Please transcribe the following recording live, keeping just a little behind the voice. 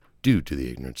Due to the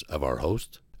ignorance of our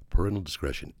host, parental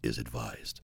discretion is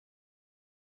advised.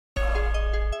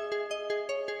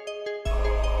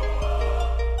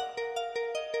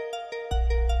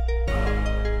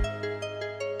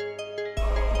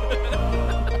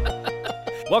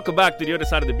 Welcome back to the other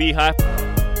side of the beehive.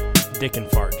 Dick and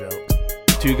fart joke.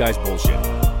 Two guys bullshit.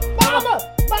 Mama!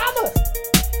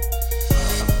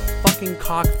 Fucking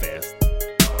cockfest.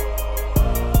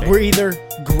 We're either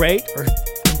great or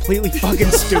completely fucking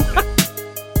stupid.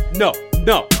 No.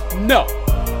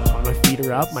 So my feet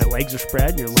are up, my legs are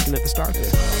spread, and you're looking at the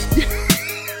starfish.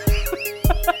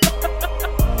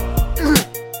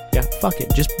 Yeah, fuck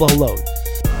it. Just blow load.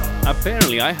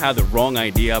 Apparently, I had the wrong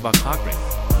idea about cock ring.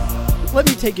 Let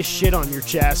me take a shit on your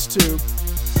chest, too.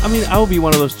 I mean, I would be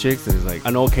one of those chicks that is like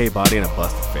an okay body and a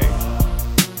busted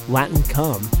face. Latin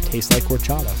cum tastes like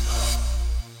horchata.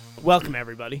 Welcome,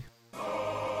 everybody.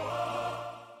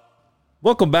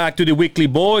 Welcome back to the Weekly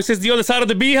Boys. It's the other side of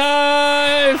the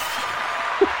beehive.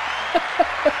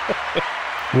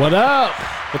 What up?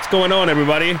 What's going on,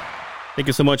 everybody? Thank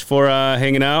you so much for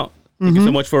hanging out. Thank you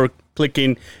so much for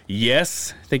clicking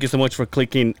yes. Thank you so much for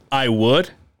clicking I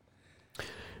would.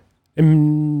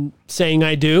 I'm saying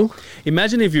I do.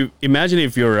 Imagine if your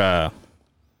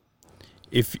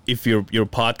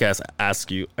podcast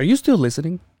asks you, "Are you still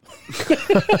listening?"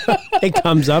 It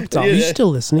comes up. It's all, Are you still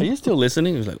Are listening? you still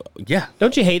listening? It was like, yeah.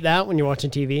 Don't you hate that when you're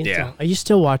watching TV? It's Yeah. all, are you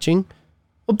still watching?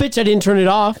 Well, bitch, I didn't turn it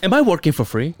off. Am I working for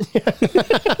free? Do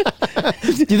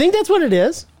you think that's what it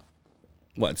is?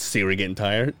 What, Siri getting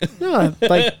tired? No,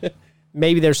 like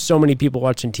maybe there's so many people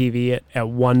watching TV at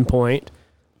one point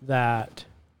that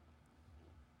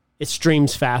it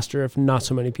streams faster if not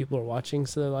so many people are watching.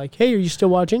 So they're like, hey, are you still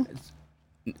watching?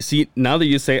 See, now that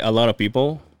you say a lot of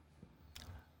people,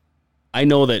 I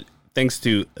know that thanks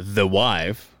to the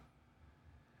wife,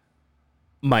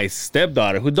 my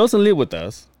stepdaughter, who doesn't live with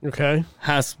us, Okay.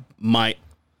 has my,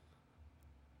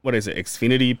 what is it,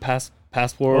 Xfinity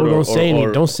passport? Oh,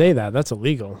 don't say that. That's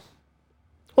illegal.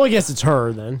 Well, I guess it's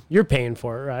her then. You're paying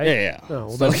for it, right? Yeah. Oh,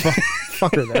 well, then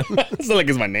fuck her then. It's not like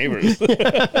it's my neighbors.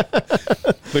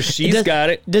 But she's got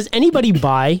it. Does anybody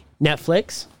buy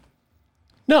Netflix?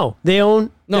 No, they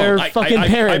own their fucking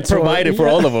parents. I provided for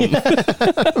all of them.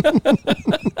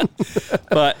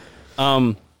 But,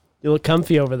 you look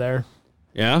comfy over there.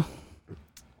 yeah.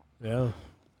 Yeah.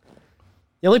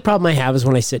 The only problem I have is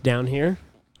when I sit down here,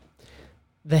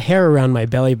 the hair around my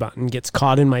belly button gets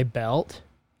caught in my belt.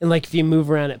 And like if you move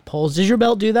around, it pulls. Does your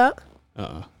belt do that?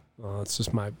 Oh, it's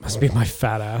just must be my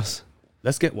fat ass.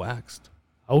 Let's get waxed.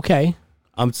 Okay.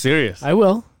 I'm serious. I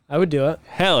will. I would do it.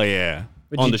 Hell yeah.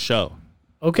 On the show.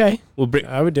 Okay. We'll bring.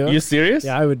 I would do it. You serious?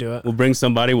 Yeah, I would do it. We'll bring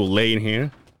somebody. We'll lay in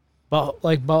here.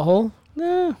 Like butthole?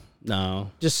 Nah. No.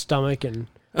 Just stomach and...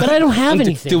 But I don't have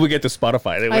anything. Till we get to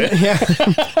Spotify.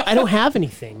 I don't have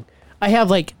anything. I have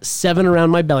like 7 around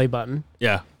my belly button.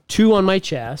 Yeah. 2 on my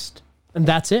chest. And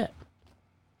that's it.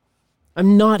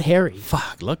 I'm not hairy.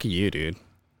 Fuck. Lucky you, dude.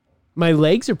 My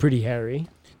legs are pretty hairy.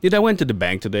 Dude, I went to the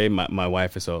bank today. My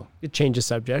wife is so... You change the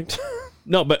subject.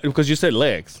 No, but because you said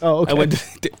legs. Oh, okay. I went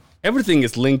to, everything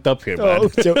is linked up here,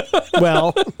 bud.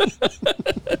 Well.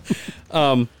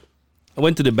 I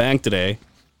went to the bank today,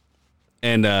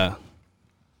 and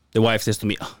the wife says to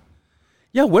me,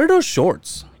 yeah, wear those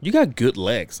shorts. You got good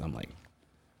legs. I'm like,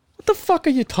 what the fuck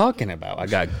are you talking about? I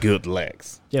got good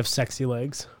legs. You have sexy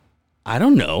legs. I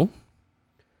don't know.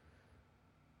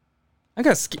 I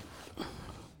got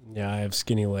Yeah, I have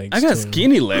skinny legs. I got too.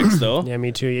 skinny legs, though. Yeah,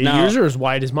 me too. Now- Yours are as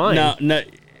wide as mine. No,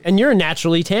 And you're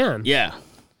naturally tan. yeah.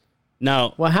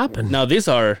 Now, What happened? now these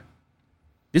are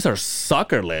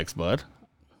soccer legs, bud.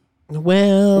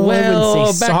 Well, I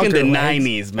wouldn't say back in soccer the legs.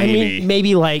 90s, I maybe. mean,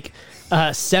 maybe like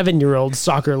 7-year-old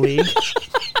soccer league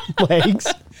legs.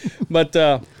 But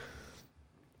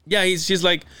yeah, she's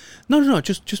like, no,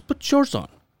 just put shorts on.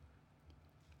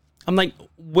 I'm like,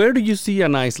 where do you see a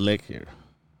nice leg here?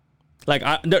 Like,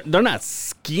 they're not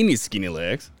skinny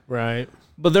legs, Right.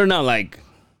 but they're not like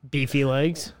Beefy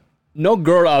legs. no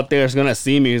girl out there is gonna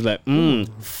see me. Is like,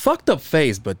 fucked up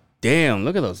face, but damn,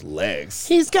 look at those legs.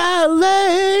 He's got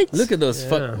legs. Look at those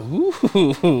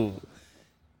ooh.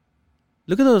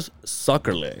 Look at those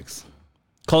soccer legs.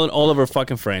 Calling all of our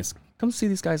fucking friends. Come see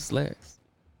these guys' legs.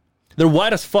 They're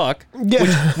white as fuck.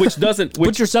 Yeah. Which doesn't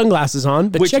Put your sunglasses on,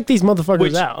 but check these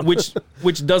motherfuckers out.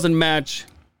 which doesn't match.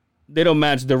 They don't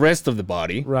match the rest of the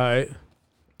body. Right.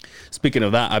 Speaking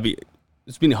of that,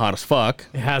 it's been hot as fuck,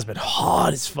 It has been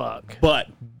hot as fuck. but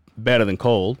better than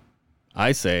cold.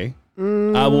 I say.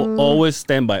 I will always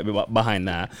stand behind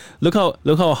that. Look how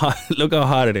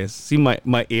hot it is. See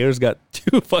my ears got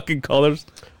 2 fucking colors.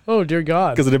 Oh, dear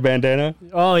God. because of the bandana.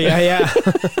 Oh, yeah.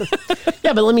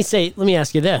 Yeah, but let me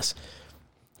ask you this.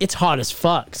 It's hot as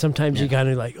fuck. Sometimes you kind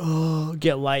of like,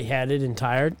 get lightheaded and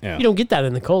tired. Yeah. You don't get that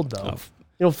in the cold, though. Oh.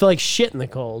 You don't feel like shit in the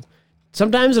cold.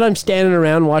 Sometimes when I'm standing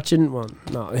around watching, well,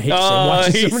 no, I hate to say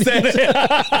watching he somebody. said it.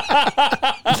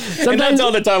 And that's Sometimes,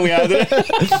 all the time we have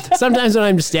it. sometimes when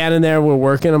I'm just standing there, we're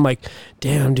working, I'm like,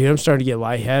 damn, dude, I'm starting to get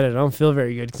lightheaded. I don't feel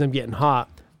very good because I'm getting hot.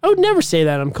 I would never say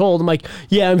that I'm cold. I'm like,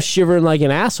 yeah, I'm shivering like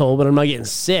an asshole, but I'm not getting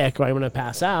sick or I'm going to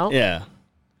pass out. Yeah.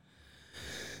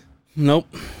 Nope.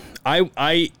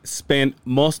 I spent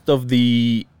most of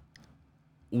the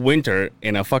winter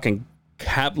in a fucking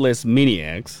capless Mini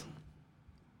X.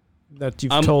 That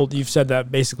you've said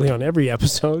that basically on every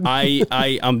episode.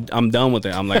 I'm done with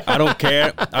it. I'm like, I don't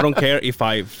care. I don't care if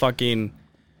I fucking.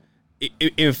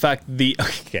 In fact,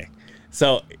 okay.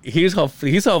 So here's how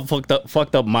fucked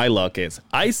up my luck is.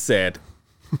 I said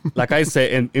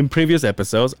in previous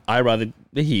episodes, I rather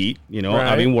the heat. You know, Right.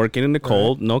 I've been working in the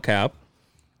cold, no cap.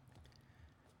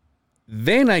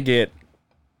 Then I get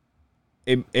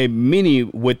a Mini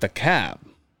with the cab.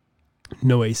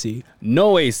 No AC.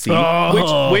 No AC,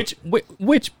 Oh.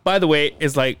 which by the way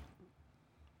is like,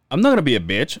 I'm not gonna be a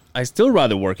bitch. I still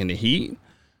rather work in the heat,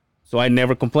 so I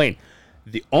never complain.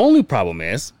 The only problem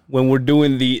is when we were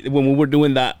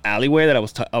doing that alleyway that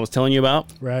I was telling you about.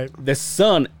 Right. The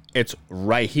sun, it's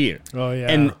right here. Oh, yeah.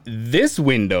 And this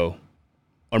window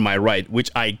on my right,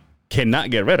 which I cannot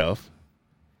get rid of,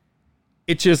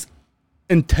 it just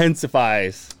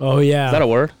intensifies. Oh, yeah. Is that a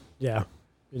word? Yeah.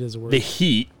 It is a word. The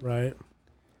heat. Right.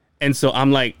 And so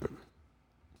I'm like,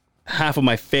 half of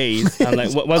my face. I'm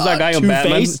like, what's that guy on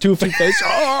Batman? Two-Face.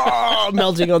 Oh,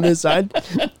 melting on this side.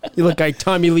 You look like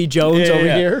Tommy Lee Jones over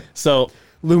here. So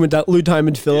Lou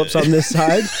Diamond Phillips on this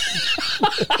side.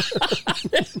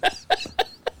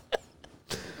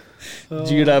 did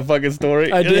you hear that fucking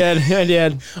story? I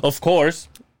did. Of course.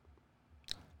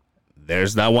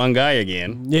 There's that one guy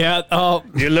again. Yeah. Oh,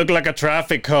 You look like a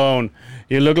traffic cone.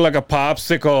 You look like a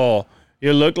popsicle.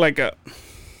 You look like a...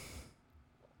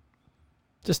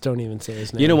 just don't even say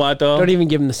his name. You know what, though? Don't even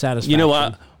give him the satisfaction. You know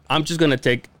what? I'm just going to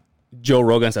take Joe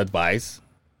Rogan's advice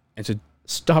and so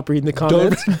Stop reading the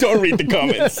comments. don't read the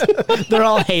comments. They're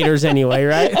all haters anyway,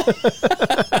 right?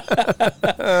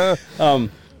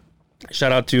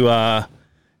 Shout out to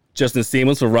Justin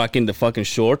Simmons for rocking the fucking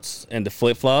shorts and the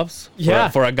flip-flops. Yeah.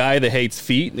 For a guy that hates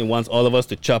feet and wants all of us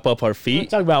to chop up our feet.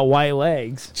 Talk about white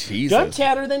legs. Jesus. I'm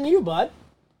tanner than you, bud.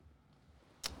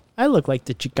 I look like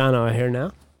the Chicano out here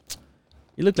now.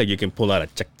 You look like you can pull out a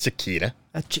chiquita.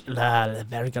 By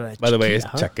By the way, it's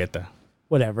chaqueta.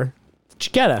 Whatever.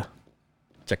 Chiqueta.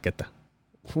 Chaqueta.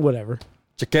 Whatever.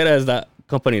 Chaqueta is that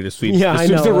company that sweeps, Yeah, that I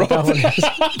sweeps know. the what that roads. one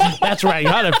is. That's where I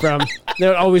got it from.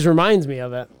 It always reminds me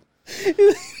of it.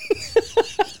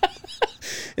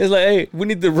 It's like, hey, we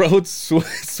need the roads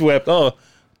swept. Oh,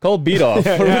 call beat off.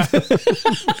 Yeah.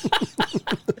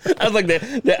 That's like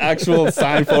the actual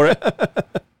sign for it.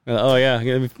 Oh, yeah,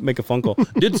 let me make a phone call.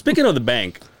 Dude, speaking of the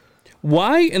bank,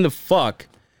 why in the fuck,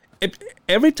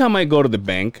 every time I go to the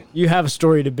bank, You have a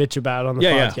story to bitch about on the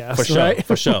podcast, yeah, for sure, right?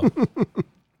 for sure.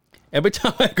 Every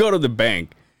time I go to the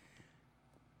bank,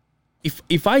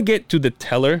 if I get to the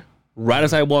teller right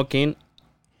as I walk in,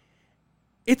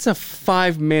 it's a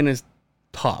 5 minutes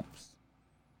tops.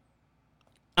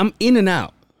 I'm in and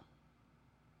out.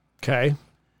 Okay.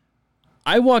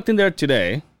 I walked in there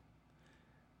today.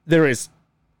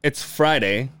 It's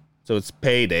Friday, so it's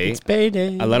payday. It's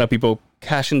payday. A lot of people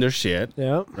cashing their shit,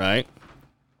 Yeah. right?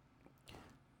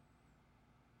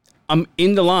 I'm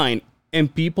in the line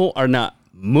and people are not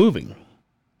moving.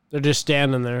 They're just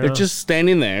standing there. They're huh? just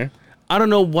standing there. I don't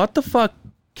know what the fuck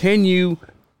can you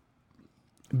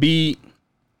be.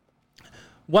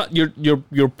 What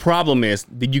your problem is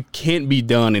that you can't be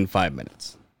done in 5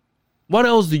 minutes. What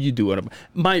else do you do?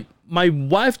 My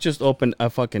wife just opened a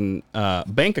fucking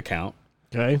bank account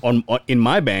Okay. in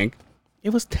my bank.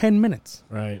 It was 10 minutes.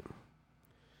 Right.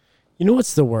 You know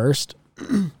what's the worst?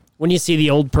 When you see the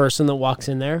old person that walks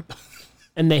in there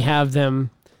and they have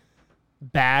them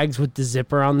bags with the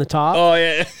zipper on the top, Oh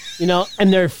yeah. you know,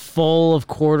 and they're full of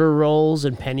quarter rolls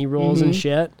and penny rolls and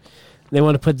shit. They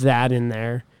want to put that in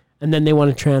there. And then they want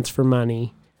to transfer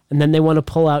money. And then they want to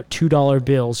pull out $2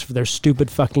 bills for their stupid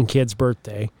fucking kid's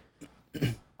birthday.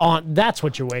 That's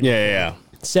what you're waiting for. Yeah.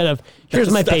 Instead of,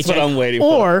 here's my That's paycheck. what I'm waiting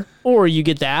for. Or you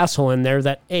get the asshole in there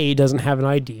that A, doesn't have an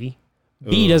ID,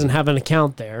 B, doesn't have an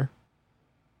account there,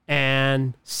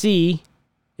 and C,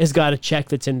 has got a check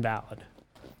that's invalid.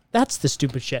 That's the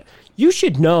stupid shit. You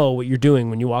should know what you're doing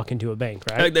when you walk into a bank,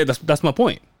 right? That's my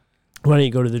point. Why don't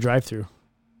you go to the drive-thru?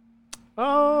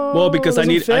 Oh, Well, because I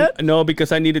doesn't need fit? no,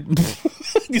 because I needed.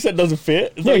 You said doesn't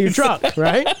fit. Is that Yeah, what your you said? truck,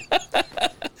 right?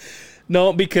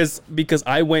 No, because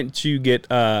I went to get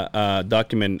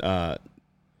document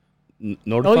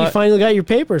notified. Oh, you finally got your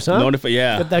papers, huh? Notify,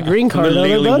 yeah. Got that green card I'm out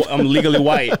there, legally, bud? I'm legally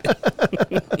white.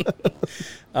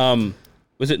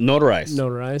 Was it notarized?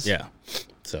 Notarized. Yeah.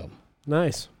 So,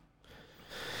 Nice.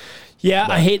 Yeah,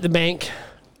 I hate the bank.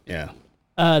 yeah.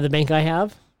 The bank I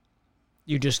have,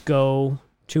 you just go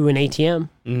to an ATM,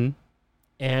 Mm-hmm.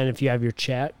 and if you have your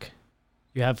check,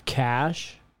 you have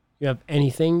cash, you have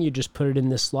anything, you just put it in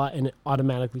this slot, and it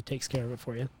automatically takes care of it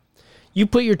for you. You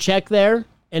put your check there,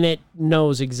 and it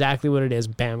knows exactly what it is.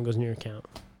 Bam, goes in your account.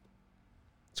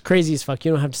 It's crazy as fuck.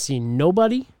 You don't have to see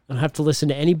nobody. I don't have to listen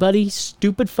to anybody's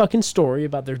stupid fucking story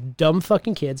about their dumb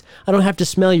fucking kids. I don't have to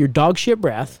smell your dog shit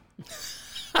breath.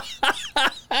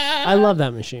 I love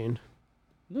that machine.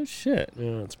 No shit.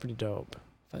 Yeah, it's pretty dope.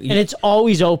 You- And it's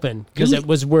always open because You- it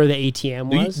was where the ATM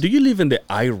do, you, was. do you live in the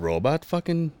iRobot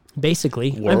fucking?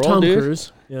 Basically, I'm World, Tom dude?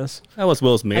 Cruise. Yes, That was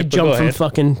Will Smith. I but jump go from ahead.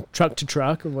 fucking truck to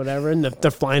truck or whatever, and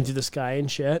they're flying through the sky and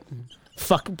shit.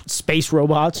 Fuck space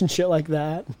robots and shit like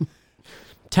that.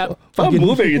 What Fucking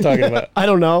movie are you talking about? I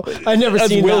don't know. I've never That's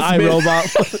seen Will the Smith.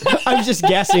 iRobot. I'm just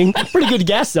guessing. Pretty good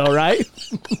guess though, right?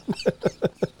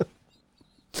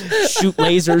 Shoot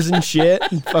lasers and shit.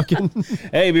 And fucking.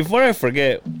 Hey, before I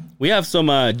forget, we have some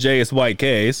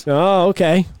JSYKs. Oh,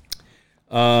 okay.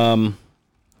 And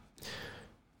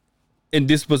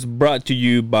this was brought to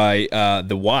you by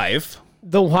the wife.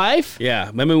 The wife. Yeah,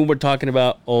 remember we were talking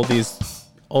about all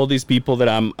these people that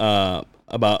I'm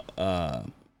about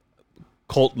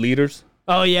cult leaders.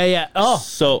 Oh yeah, yeah. Oh,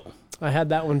 So I had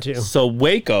that one too.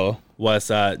 Waco was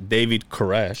David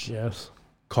Koresh. Yes.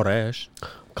 Koresh.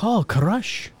 Call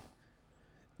Crush.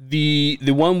 The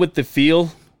one with the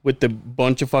field with the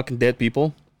bunch of fucking dead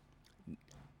people.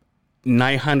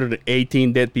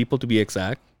 918 dead people to be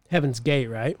exact. Heaven's Gate,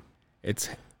 right? It's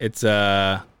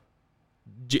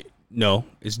no,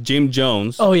 it's Jim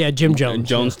Jones. Oh yeah, Jim in Jones.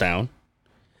 Jonestown.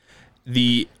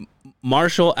 The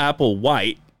Marshall Apple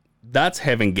White, that's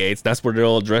Heaven Gates. That's where they're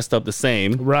all dressed up the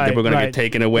same. Right, They were gonna right. get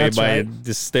taken away That's by right.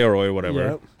 this steroid or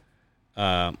whatever.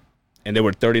 Yep. And there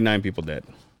were 39 people dead.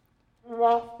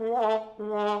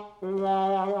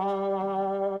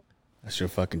 That's your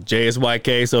fucking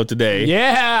JSYK. So today,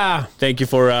 Yeah, thank you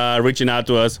for reaching out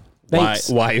to us, Thanks.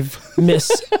 wife.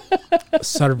 Miss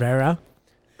Cervera,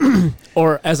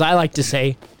 or as I like to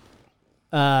say,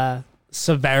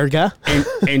 Severga.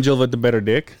 Angel with the better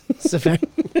dick.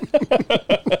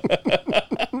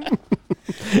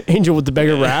 Angel with the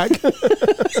bigger rack.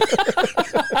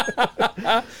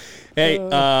 Hey,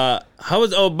 how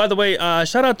was? Oh, by the way,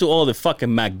 shout out to all the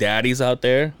fucking Mac Daddies out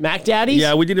there. Mac Daddies?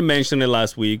 Yeah, we didn't mention it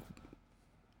last week,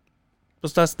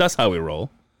 but that's how we roll.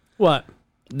 What?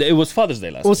 It was Father's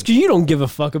Day last Well, week. it's 'cause you don't give a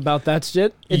fuck about that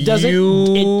shit. It doesn't.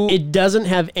 It doesn't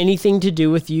have anything to do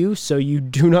with you, so you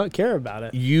do not care about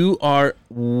it. You are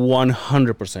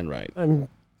 100% right.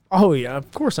 Oh yeah, of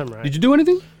course I'm right. Did you do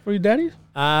anything for your daddy?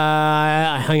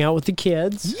 I hung out with the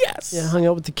kids. Yes. Yeah, hung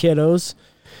out with the kiddos.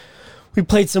 We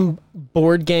played some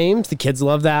board games. The kids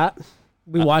love that.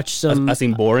 We watched some. I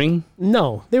seem boring.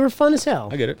 No, they were fun as hell.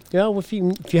 I get it. Yeah, well, if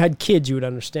you had kids, you would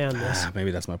understand this.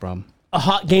 Maybe that's my problem. A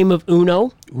hot game of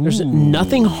Uno. There's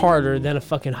nothing harder than a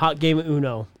fucking hot game of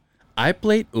Uno I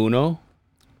played Uno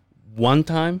one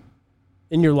time.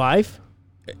 in your life.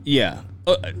 Yeah,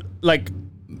 like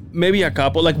maybe a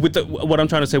couple. Like with what I'm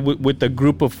trying to say with the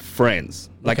group of friends.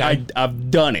 Like Okay. I've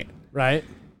done it. Right?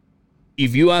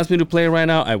 If you asked me to play it right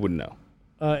now, I wouldn't know.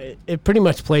 It pretty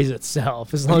much plays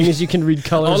itself as long as you can read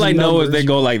colors. All I and know is numbers. they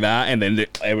go like that, and then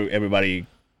everybody.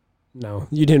 No,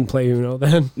 you didn't play Uno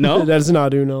then. No? That's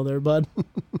not Uno there, bud.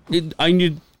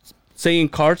 You saying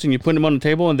cards and you put them on the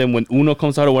table, and then when Uno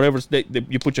comes out or whatever,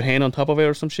 you put your hand on top of it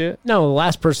or some shit. No, the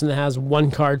last person that has one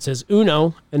card says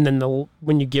Uno, and then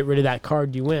when you get rid of that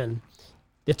card, you win.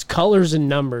 It's colors and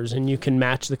numbers, and you can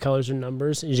match the colors and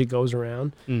numbers as it goes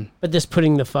around. But this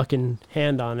putting the fucking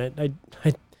hand on it, I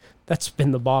that's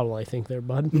spin the bottle, I think, there,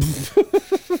 bud.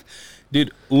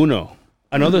 Dude, Uno,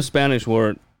 another Spanish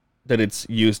word that it's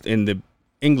used in the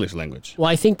English language. Well,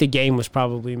 I think the game was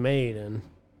probably made in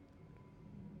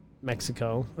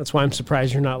Mexico. That's why I'm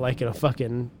surprised you're not like a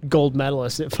fucking gold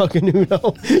medalist at fucking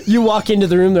Uno. You walk into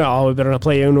the room, they're we better not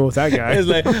play Uno with that guy. It's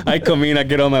like I come in, I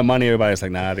get all my money, everybody's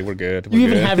like, nah, dude, we're good. We're You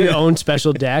even good. have your own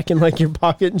special deck in like your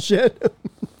pocket and shit.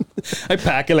 I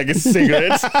pack it like it's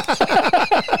cigarettes.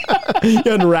 You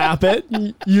unwrap it,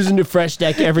 using a fresh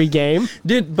deck every game.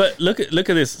 Dude, but look at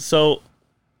this. So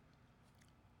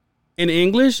in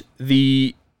English,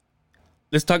 the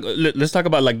let's talk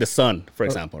about like the sun, for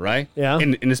example, right? Yeah.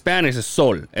 In Spanish, it's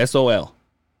sol, S-O-L.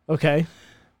 Okay.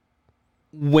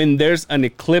 When there's an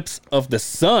eclipse of the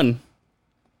sun,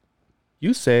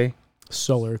 you say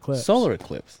Solar eclipse. solar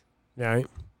eclipse. Right.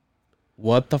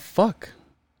 What the fuck?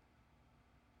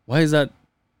 Why is that?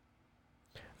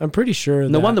 I'm pretty sure.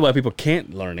 No wonder why people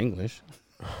can't learn English.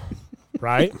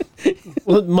 Right?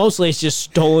 Well, mostly it's just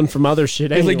stolen from other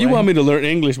shit. It's like you anyway. want me to learn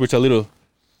English with a little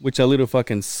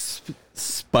fucking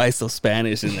spice of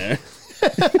Spanish in there.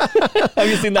 Have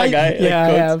you seen that guy? Yeah,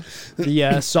 I cooks? have.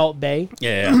 The Salt Bay.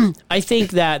 Yeah. I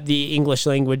think that the English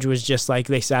language was just like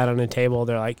they sat on a table.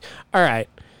 They're like, all right,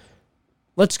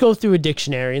 let's go through a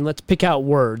dictionary and let's pick out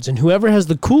words. And whoever has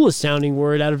the coolest sounding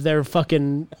word out of their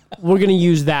fucking, we're going to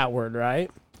use that word, right?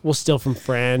 We'll steal from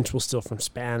French. We'll steal from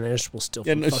Spanish. We'll steal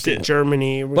from no fucking shit.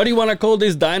 Germany. What do you want to call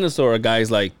this dinosaur? A guy's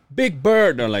like, Big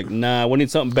Bird. They're like, nah, we need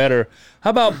something better.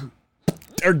 How about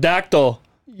pterodactyl?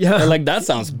 Yeah. They're like, that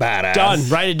sounds badass. Done.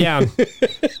 Write it down.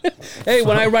 Hey,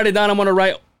 when I write it down, I'm going to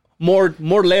write more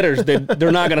letters that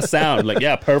they're not going to sound. Like,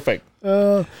 yeah, perfect.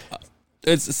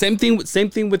 It's the same thing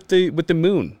with the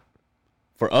moon.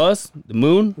 For us, the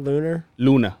moon, Luna.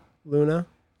 Luna.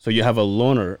 So you have a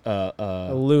lunar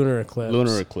A lunar eclipse.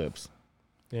 lunar eclipse.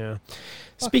 Yeah.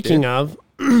 Speaking of,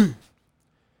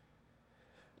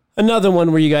 another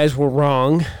one where you guys were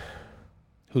wrong,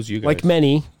 Who's you guys? like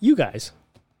many, you guys.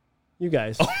 You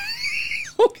guys.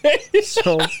 Okay.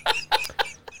 So, I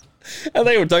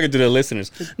thought you were talking to the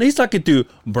listeners. No, he's talking to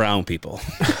brown people.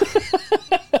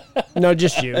 no,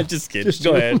 just you. I'm just kidding.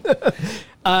 Go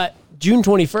ahead. June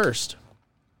 21st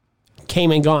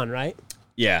came and gone, right?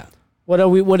 Yeah.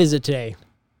 What is it today?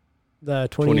 The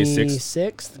 26th.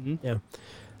 26th? Yeah.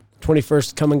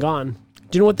 21st come and gone.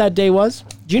 Do you know what that day was?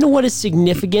 Do you know what is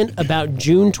significant about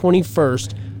June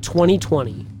 21st,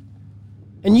 2020?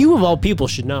 And you of all people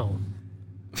should know.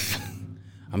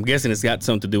 I'm guessing it's got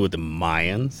something to do with the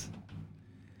Mayans.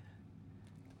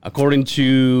 According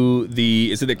to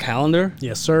is it the calendar?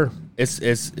 Yes, sir.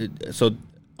 So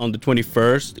on the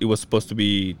 21st, it was supposed to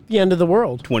be The end of the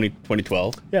world.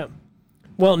 2012. Yeah.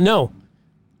 Well, no.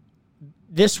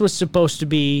 This was supposed to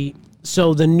be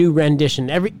the new rendition.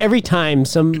 Every time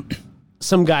some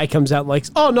guy comes out like,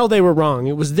 oh no, they were wrong.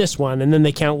 It was this one, and then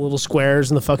they count little squares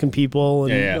and the fucking people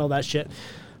and all that shit.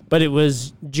 But it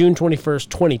was June 21st,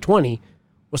 2020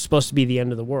 was supposed to be the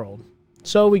end of the world.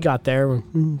 So we got there,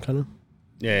 kind of.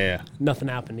 Yeah. Nothing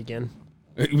happened again.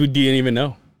 We didn't even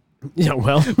know. Yeah,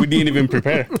 well, We didn't even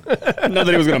prepare. Not that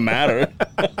it was gonna matter.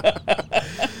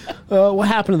 what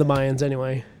happened to the Mayans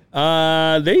anyway?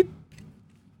 I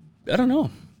don't know.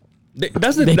 They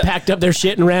Packed up their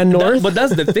shit and ran north. But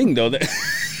that's the thing, though. That's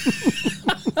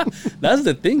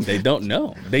the thing. They don't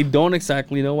know. They don't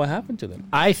exactly know what happened to them.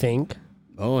 I think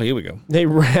Oh, here we go. they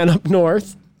ran up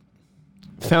north,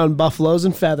 found buffaloes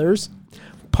and feathers,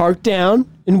 parked down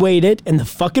and waited, and the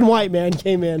fucking white man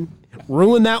came in,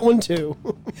 ruined that one too.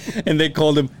 And they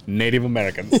called them Native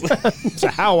Americans. So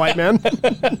how, white man?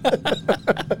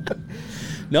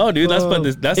 No, dude.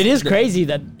 That's It is crazy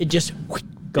that it just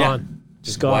gone. Yeah.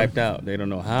 Just gone. Wiped out. They don't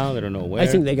know how. They don't know where. I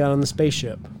think they got on the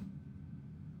spaceship.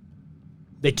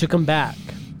 They took them back.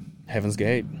 Heaven's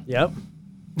Gate. Yep.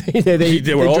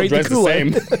 they were all drank dressed the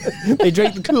Kool-Aid. They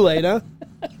drank the Kool-Aid, huh?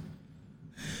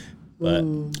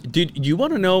 But dude, you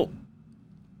want to know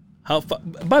how?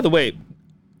 By the way,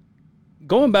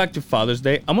 going back to Father's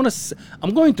Day, I'm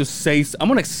going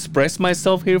to express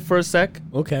myself here for a sec.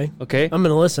 Okay. Okay. I'm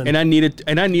gonna listen. And I need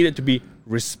it to be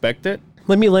respected.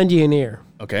 Let me lend you an ear.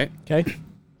 Okay. Okay.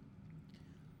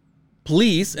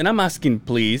 Please, and I'm asking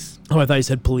please. Oh, I thought you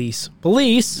said police.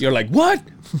 Police. You're like, what?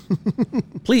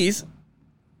 Please,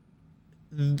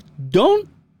 don't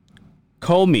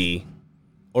call me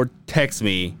or text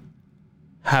me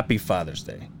Happy Father's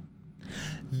Day.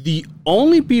 The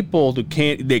only people who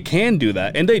can do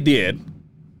that, and they did,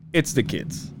 it's the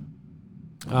kids.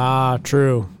 Ah,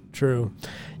 true.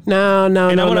 No. And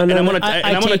I'm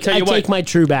gonna tell you I why. take my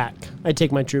true back. I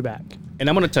take my true back. And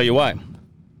I'm going to tell you why.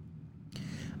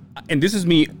 And this is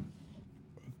me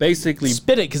basically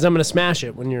Spit it, because I'm gonna smash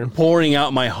it when you're. pouring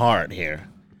out my heart here.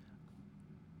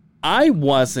 I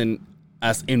wasn't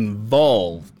as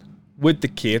involved with the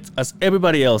kids as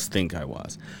everybody else think I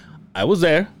was. I was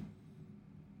there.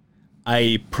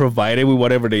 I provided with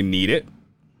whatever they needed.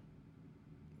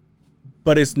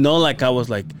 But it's not like I was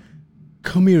like,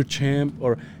 come here, champ,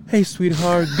 or hey,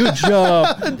 sweetheart, good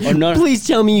job. Or not. Please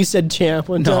tell me you said champ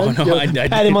one time. No, I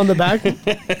pat him on the back.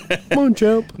 Come on,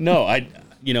 champ. No,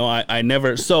 I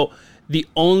never. So the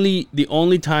only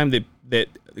time that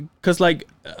because like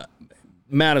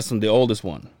Madison, the oldest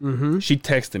one, she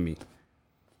texted me,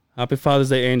 Happy Father's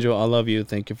Day, Angel. I love you.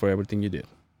 Thank you for everything you did.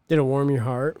 Did it warm your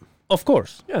heart? Of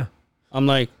course. Yeah. I'm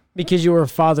like, Because you were a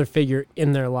father figure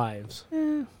in their lives.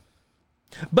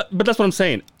 but that's what I'm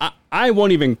saying. I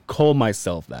won't even call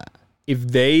myself that. If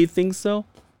they think so,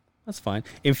 that's fine.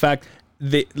 In fact,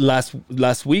 the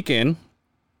last weekend,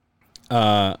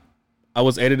 I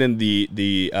was editing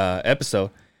the episode,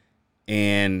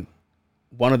 and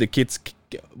one of the kids,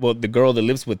 well, the girl that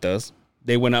lives with us,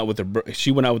 she went out with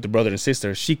the brother and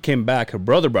sister. She came back. Her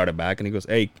brother brought her back, and he goes,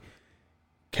 "Hey,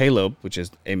 Caleb," which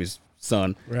is Amy's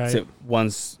son, Right.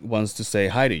 wants to say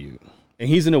hi to you. And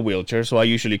he's in a wheelchair, so I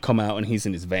usually come out, and he's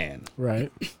in his van.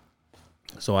 Right.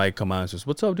 So I come out and says,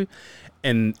 "What's up, dude?"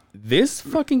 And this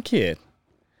fucking kid,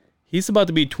 he's about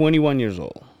to be 21 years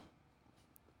old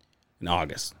in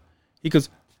August. He goes,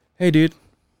 "Hey, dude,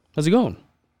 how's it going?"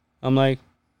 I'm like,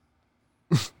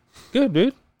 "Good,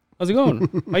 dude. How's it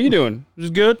going? How you doing?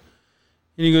 Just good?"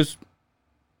 And he goes,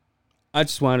 "I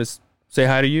just wanted to say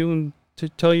hi to you and to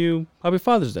tell you Happy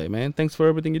Father's Day, man. Thanks for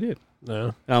everything you did."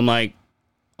 No. And I'm like,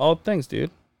 "Oh, thanks,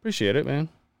 dude. Appreciate it, man."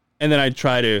 And then I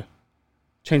try to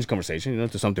change the conversation,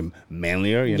 to something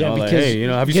manlier, Yeah, like, because- "Hey,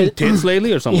 have you seen tits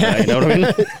lately?" or something like that, you know what I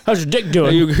mean? How's your dick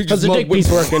doing? You just How's the smoke dick weed.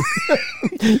 piece working?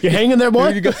 You hanging there, boy?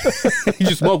 You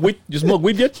just smoke weed? You smoke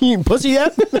weed yet? You eating pussy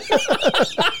yet?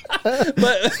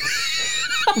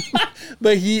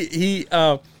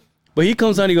 But he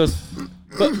comes on. He goes,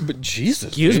 but Jesus,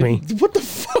 Excuse dude, me. what the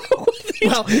fuck?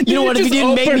 Well, you know what? If you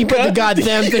didn't make me put the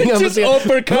goddamn thing you on just the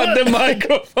uppercut the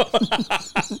microphone.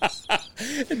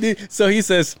 So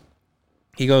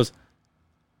he goes,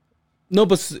 "No,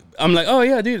 but," I'm like, "Oh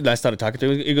yeah, dude." I started talking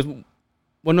to him. He goes,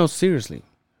 "Well, no, seriously,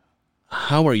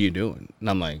 how are you doing?" And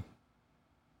I'm like,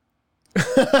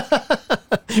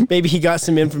 Maybe he got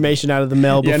some information out of the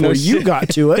mail Yeah, before no you shit. got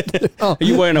to it. "Are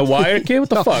you wearing a wire, kid? What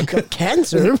the fuck?"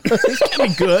 Cancer? This can't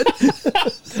be good.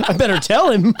 I better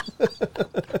tell him.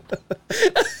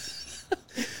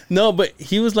 No, but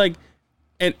he was like,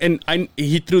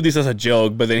 he threw this as a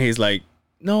joke, but then he's like,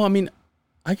 "No, I mean,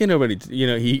 I can already,"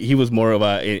 he was more of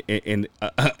a in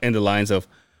the lines of,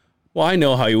 "Well, I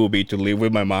know how it will be to live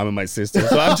with my mom and my sister,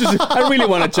 so I really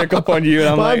want to check up on you." And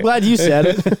I'm Well, like, I'm glad you said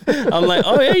it. I'm like,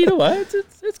 "Oh yeah, you know what?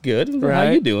 It's good. How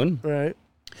Right. you doing?" Right.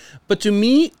 But to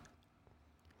me,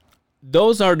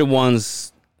 those are the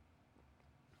ones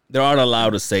that aren't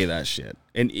allowed to say that shit.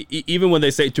 And even when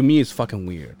they say it to me, it's fucking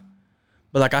weird.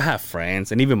 But like, I have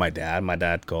friends, and even my dad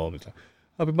called me. He's like,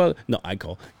 "Happy Father." No, I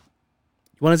call.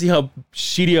 You want to see how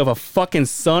shitty of a fucking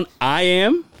son I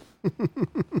am?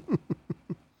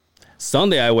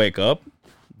 Sunday, I wake up,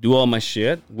 do all my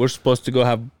shit. We're supposed to go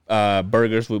have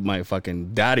burgers with my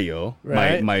fucking daddy-o,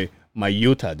 Right. my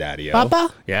Utah daddy-o.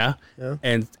 Papa? Yeah.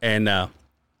 And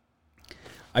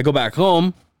I go back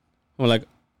home. I'm like,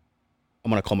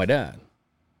 I'm gonna call my dad.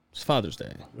 It's Father's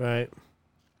Day. Right.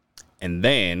 And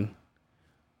then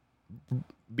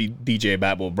DJ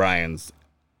Babble Brian's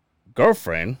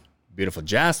girlfriend, beautiful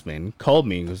Jasmine, called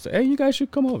me and goes, "Hey, you guys should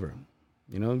come over.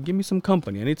 Give me some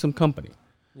company. I need some company."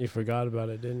 You forgot about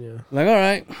it, didn't you? I'm like, all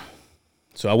right.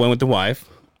 So I went with the wife.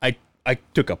 I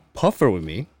took a puffer with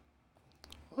me.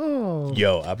 Oh.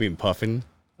 Yo, I've been puffing.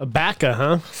 A bacca,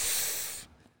 huh?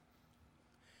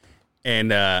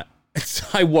 And so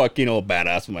I walk in all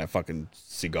badass with my fucking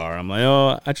cigar. I'm like,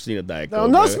 "Oh, I just need a Diet No,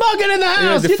 Coke." no baby." smoking in the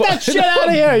house. the Get fu- that shit out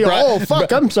of here. Bri- Oh,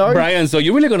 fuck. I'm sorry. Brian, so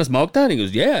you really gonna smoke that? And he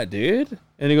goes, "Yeah, dude."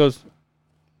 And he goes,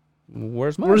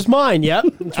 "Where's mine?" Where's mine? Yep.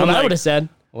 That's what I'm I like- would have said.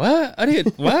 What? I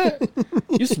didn't. What?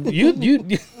 you.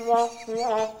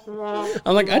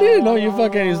 I'm like, "I didn't know you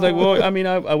fucking." He's like, "Well, I mean,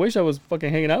 I wish I was fucking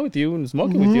hanging out with you and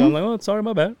smoking with you." I'm like, "Oh, sorry,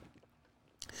 my bad."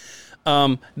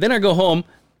 Then I go home,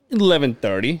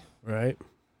 11:30. Right.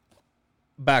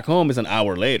 Back home is an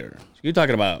hour later. So you're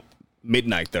talking about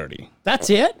midnight 30. That's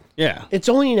it? Yeah. It's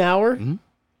only an hour? Mm-hmm.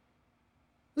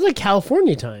 It's like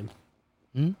California time.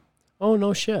 Oh,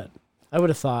 no shit. I would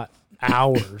have thought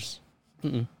hours.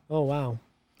 Oh, wow.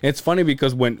 It's funny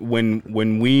because when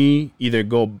we either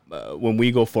go when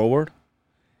we go forward,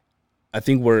 I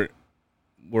think we're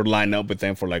lined up with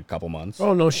them for like a couple months.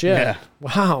 Oh, no shit. Yeah.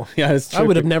 Wow. Yeah, it's I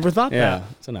would have trippy. never thought Yeah, that.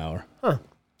 it's an hour. Huh.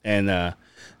 And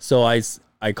so I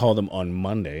called him on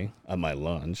Monday at my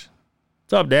lunch.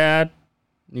 "What's up, Dad?"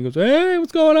 And he goes, "Hey,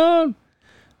 what's going on?"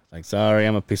 Like, "Sorry,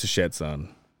 I'm a piece of shit, son."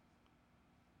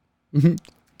 Can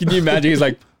you imagine? He's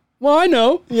like, "Well, I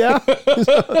know." Yeah.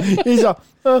 He's all,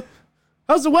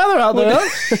 how's the weather out there?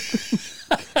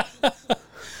 Huh?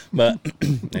 But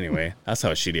anyway, that's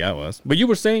how shitty I was. But you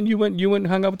were saying you went and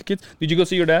hung out with the kids. Did you go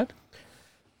see your dad?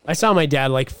 I saw my dad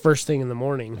like first thing in the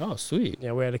morning. Oh, sweet.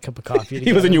 Yeah, we had a cup of coffee.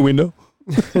 He was in your window.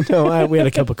 No, we had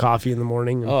a cup of coffee in the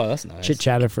morning. Oh, that's nice. Chit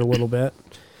chatted for a little bit.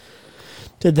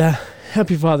 Did that.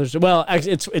 Happy Father's Day. Well,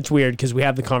 actually, it's weird because we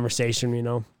have the conversation,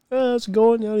 how's it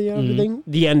going, everything.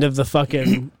 The end of the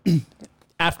fucking,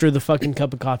 after the fucking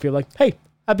cup of coffee, you're like, hey,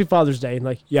 happy Father's Day. And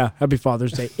like, yeah, happy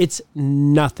Father's Day. It's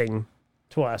nothing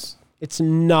to us. It's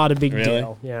not a big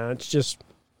deal. Yeah, it's just,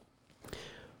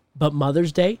 but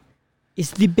Mother's Day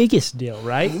is the biggest deal,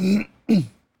 right?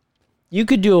 You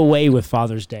could do away with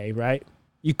Father's Day, right?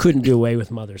 You couldn't do away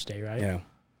with Mother's Day, right? Yeah.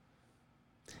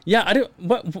 Yeah, I do.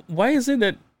 But why is it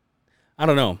that, I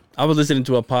don't know. I was listening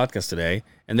to a podcast today,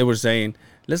 and they were saying,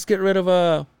 let's get rid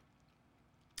of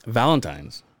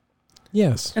Valentine's.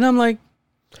 Yes. And I'm like,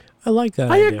 I like that.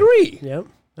 I agree. Yep.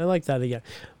 I like that again.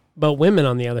 But women,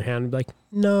 on the other hand, would be like,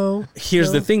 no.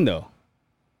 Here's the thing, though.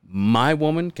 My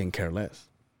woman can care less.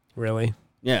 Really?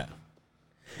 Yeah.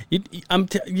 Dude,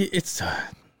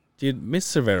 Miss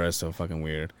Cervera is so fucking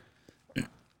weird.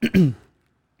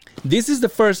 This is the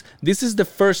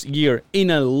first year in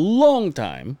a long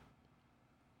time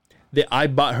that I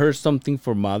bought her something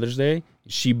for Mother's Day.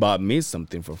 She bought me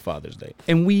something for Father's Day.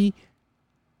 And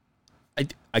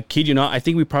I kid you not, I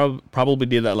think we probably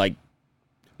did that like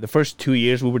the first 2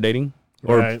 years we were dating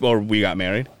or we got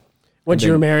married. Once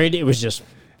you were married, it was just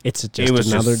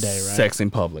another day, right? Sex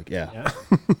in public, yeah.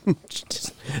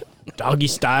 Just doggy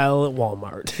style at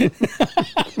Walmart.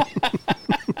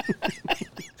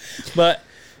 But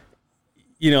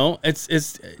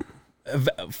it's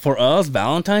for us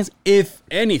Valentine's. If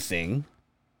anything,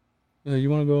 you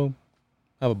want to go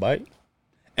have a bite,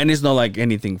 and it's not like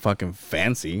anything fucking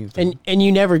fancy. And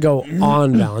you never go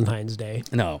on Valentine's Day.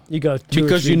 No, you go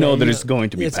because you know that it's going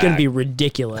to be. It's going to be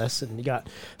ridiculous, and you got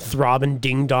throbbing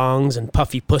ding dongs and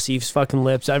puffy pussies, fucking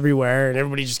lips everywhere, and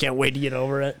everybody just can't wait to get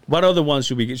over it. What other ones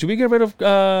should we get? Should we get rid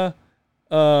of?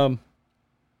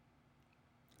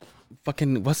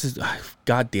 Fucking what's this?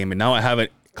 God damn it! Now I have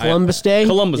it. Columbus Day?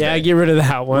 Columbus Day. Yeah, get rid of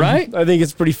that one. Right? I think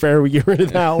it's pretty fair we get rid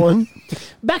of that one.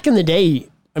 Back in the day,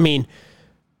 I mean,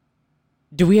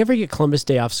 do we ever get Columbus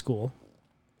Day off school?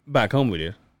 Back home we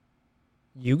did.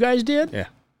 You guys did? Yeah.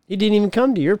 He didn't even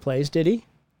come to your place, did he?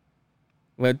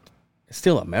 Well, it's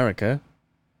still America.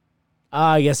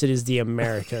 I guess it is the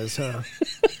Americas, huh?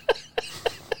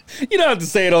 You don't have to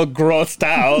say it all gross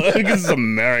style because it's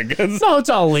Americans. No, it's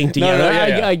all linked together.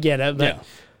 Yeah. I get it,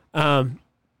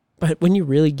 but when you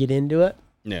really get into it,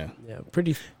 yeah,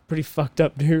 pretty fucked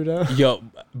up, dude. Yo,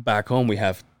 back home we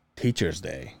have Teachers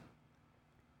Day.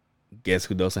 Guess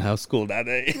who doesn't have school that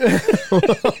day?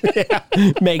 Yeah,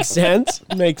 makes sense.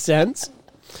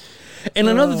 And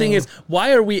another thing is,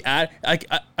 why are we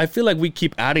I feel like we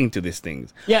keep adding to these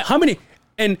things. Yeah. How many?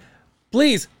 And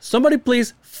please, somebody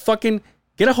please fucking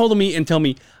get a hold of me and tell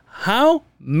me how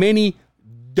many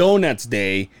Donuts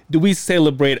Day do we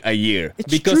celebrate a year?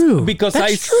 It's true. Because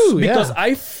That's true. Because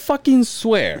I fucking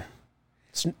swear.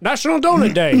 It's National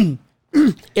Donut Day.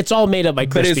 It's all made up by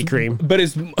Krispy Kreme. But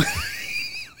it's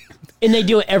and they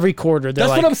do it every quarter. They're That's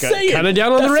like, what I'm saying. Kind of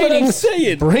down on the ratings. What I'm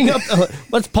saying. Bring up.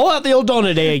 Let's pull out the old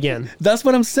Donut Day again. That's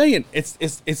what I'm saying.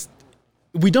 It's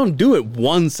we don't do it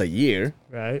once a year.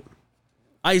 Right.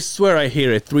 I swear I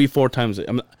hear it 3-4 times.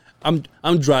 I'm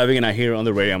driving and I hear it on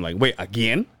the radio. I'm like, wait,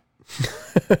 again?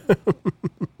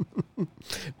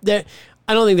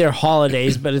 I don't think they're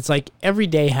holidays, but it's like every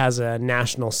day has a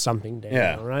national something day.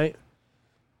 Yeah. Now, right.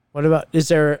 What about? Is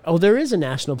there? Oh, there is a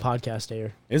national podcast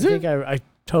day. Is I there? think I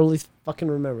totally fucking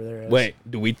remember there is. Wait,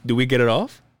 do we get it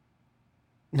off?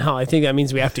 No, I think that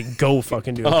means we have to go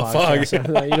fucking do a podcast.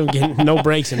 Fuck. You don't get no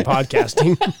breaks in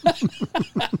podcasting.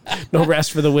 No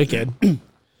rest for the wicked.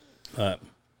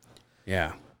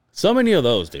 Yeah. So many of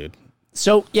those, dude.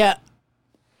 So, yeah,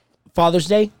 Father's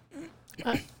Day,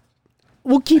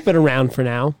 we'll keep it around for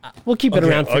now. I was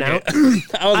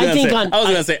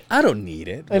gonna say I don't need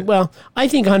it. Well, I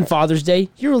think on Father's Day,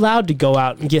 you're allowed to go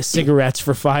out and get cigarettes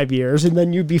for 5 years, and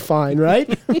then you'd be fine, right?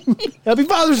 Happy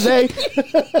Father's Day.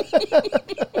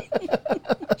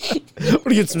 I'm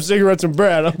gonna get some cigarettes and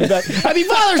bread. I'll be back. Happy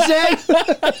Father's Day.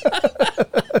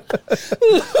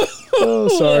 Oh,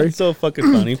 sorry. That's so fucking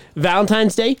funny.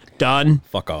 Valentine's Day, done.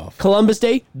 Fuck off. Columbus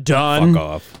Day, done. Fuck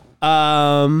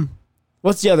off.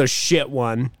 What's the other shit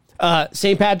one?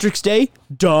 St. Patrick's Day,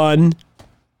 done.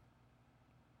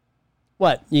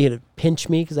 What? You gonna pinch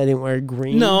me because I didn't wear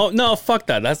green? No, fuck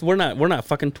that. We're not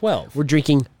fucking 12. We're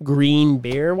drinking green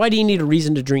beer. Why do you need a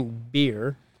reason to drink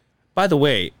beer? By the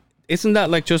way, isn't that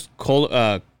like just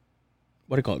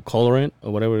what do you call it? Colorant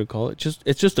or whatever you call it?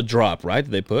 It's just a drop, right?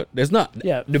 That they put. There's not.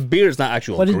 Yeah. The beer is not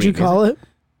actual. What did you call it?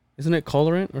 Isn't it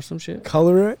colorant or some shit?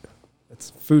 Colorant.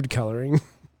 That's food coloring.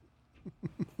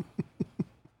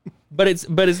 But it's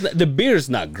the beer's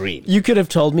not green. You could have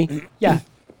told me. Yeah.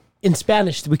 in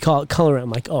Spanish we call it colorant. I'm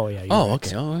like, oh yeah. You're right.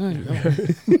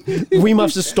 Okay. Oh, We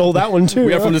must have stole that one too.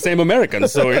 we are huh? from the same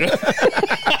Americans, so.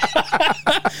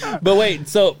 But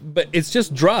wait, but it's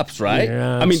just drops, right?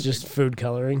 Yeah, I mean, it's just food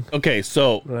coloring. okay,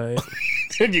 so Right.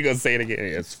 you gonna say it again?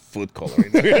 It's food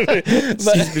coloring.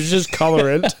 It's just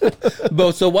colorant.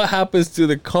 But so what happens to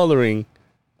the coloring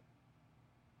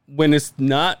when it's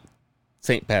not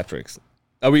St. Patrick's?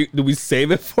 Do we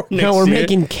save it for next No, we're year?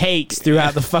 making cakes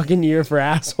throughout the fucking year for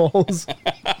assholes.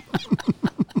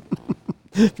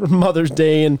 For Mother's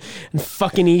Day and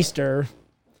fucking Easter.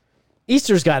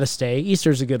 Easter's got to stay.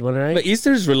 Easter's a good one, right? But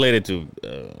Easter is related to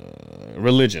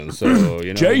religion, so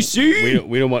you know. JC?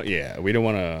 we don't want. Yeah, we don't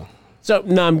want to. So,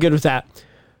 no, I'm good with that.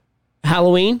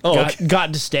 Halloween okay.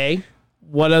 got to stay.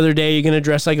 What other day are you going to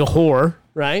dress like a whore,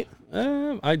 right?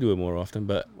 I do it more often,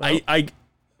 but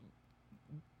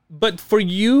But for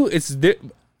you, do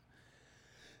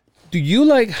you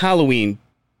like Halloween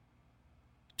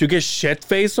to get shit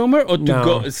faced somewhere or to No.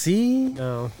 go see?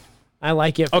 No. I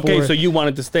like it Okay, for... so you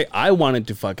wanted to stay. I wanted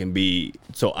to fucking be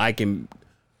so I can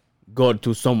go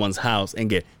to someone's house and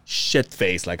get shit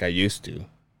faced like I used to.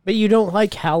 But you don't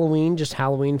like Halloween, just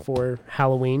Halloween for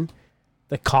Halloween?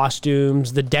 The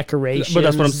costumes, the decorations, But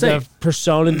that's what I'm saying. The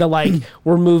persona, the like,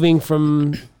 we're moving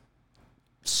from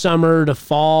summer to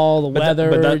fall, the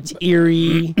weather, it's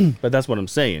eerie. But that's what I'm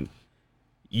saying.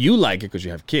 You like it because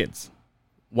you have kids.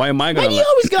 Why am I gonna? Why do you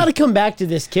always got to come back to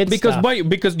this kid because stuff? why?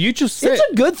 Because you just said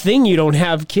It's a good thing you don't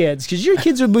have kids, because your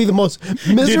kids would be the most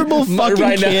miserable fucking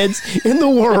right now- kids in the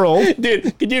world.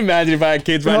 Dude, could you imagine if I had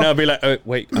kids right now? I'd be like,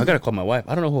 wait, I gotta call my wife.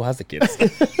 I don't know who has the kids.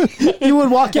 You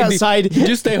would walk outside. Did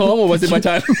you stay home or was it my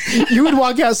time? You would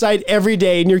walk outside every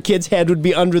day, and your kid's head would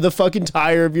be under the fucking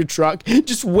tire of your truck,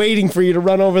 just waiting for you to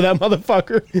run over that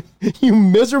motherfucker. You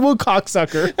miserable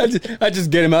cocksucker. I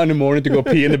just get him out in the morning to go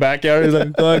pee in the backyard. He's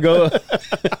like, go.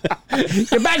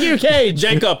 Get back in your cage.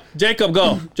 Jacob,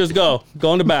 go. Just go.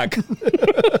 Go in the back.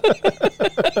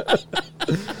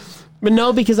 But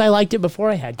no, because I liked it before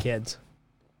I had kids.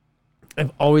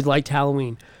 I've always liked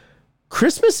Halloween.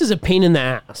 Christmas is a pain in the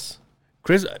ass.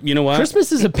 Chris, you know what?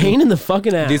 Christmas is a pain in the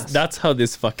fucking ass. That's how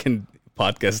this fucking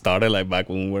podcast started, like back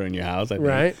when we were in your house. I think.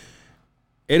 Right?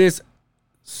 It is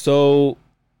so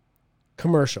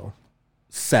Commercial.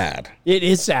 sad. It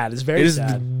is sad. It's very It is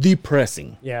sad.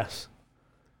 depressing. Yes.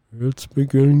 It's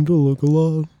beginning to look a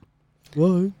lot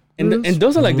like. And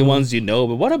those are like the ones you know,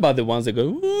 but what about the ones that go,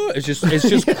 "Ooh," it's just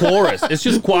chorus. It's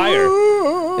just choir.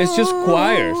 It's just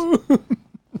choirs.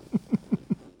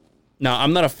 Now,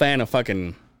 I'm not a fan of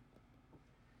fucking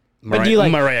But do you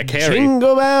like Mariah Carey.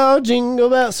 Jingle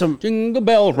bell, some Jingle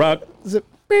Bell Rock. you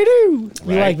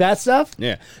Right. like that stuff?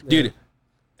 Yeah. Dude,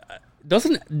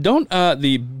 don't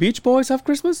the Beach Boys have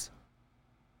Christmas?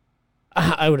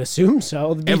 I would assume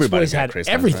so. The Beach Everybody's Boys got had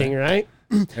Christmas, everything, right?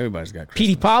 Everybody's got Christmas.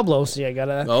 Petey Pablo, so I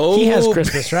gotta. Oh. He has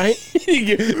Christmas, right?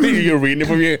 You're reading it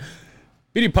from your...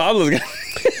 Petey Pablo's got...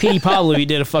 Petey Pablo, he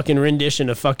did a fucking rendition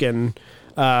of fucking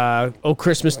 "Oh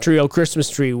Christmas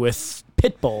Tree" with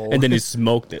Pitbull. And then he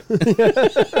smoked it.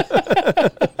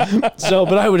 So,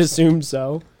 but I would assume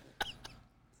so.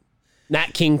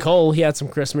 Nat King Cole, he had some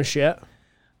Christmas shit.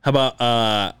 How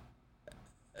about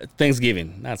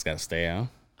Thanksgiving? That's got to stay, huh?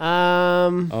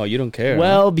 Oh, you don't care.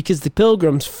 Well, because the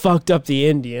Pilgrims fucked up the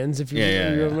Indians. If you Yeah.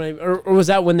 remember, or was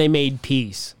that when they made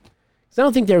peace? 'Cause I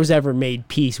don't think there was ever made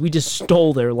peace. We just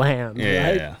stole their land, Yeah,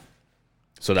 right? yeah.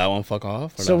 So that one fuck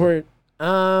off? Or So that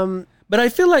one? But I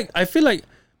feel like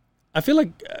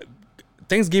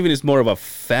Thanksgiving is more of a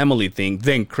family thing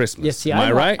than Christmas. yeah. See, Am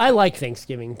I right? I like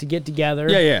Thanksgiving to get together.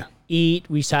 Yeah. Eat.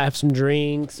 We have some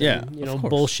drinks. Yeah, And, of course.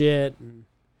 bullshit. And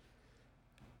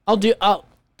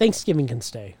Thanksgiving can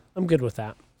stay. I'm good with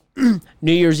that.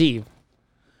 New Year's Eve.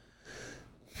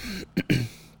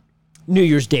 New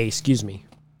Year's Day, excuse me.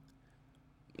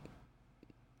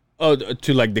 Oh,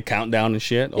 to like the countdown and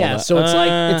shit. all Yeah, that? so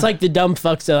it's like the dumb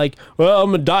fucks that like, well,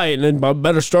 I'm a diet and I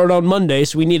better start on Monday,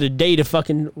 so we need a day to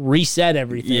fucking reset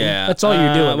everything. Yeah, That's all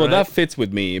you're doing. Well, right? that fits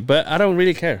with me, but I don't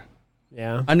really care.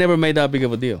 Yeah. I never made that big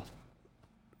of a deal.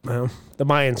 Well, the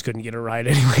Mayans couldn't get it right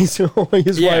anyway, so I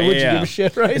guess why would you give a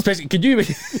shit, right?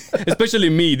 Especially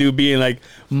me, dude, being like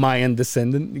Mayan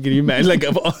descendant. Can you imagine? Like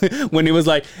when it was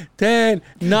like 10,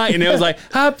 9, and it was like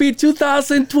Happy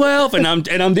 2012, and I'm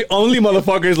the only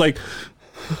motherfucker is like,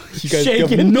 you guys have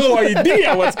Shaking. no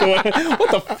idea what's going on.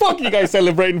 What the fuck are you guys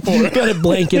celebrating for? Got a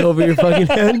blanket over your fucking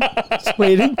head, just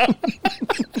waiting.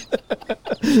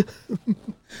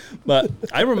 But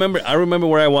I remember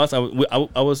where I was. I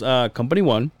was Company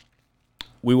 1.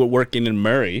 We were working in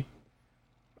Murray,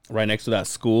 right next to that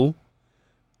school.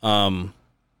 And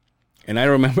And I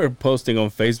remember posting on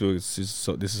Facebook.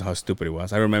 This is how stupid it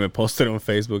was. I remember posting on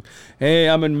Facebook, "Hey,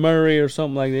 I'm in Murray or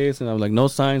something like this," and I was like, "No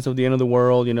signs of the end of the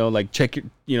world," like check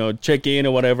in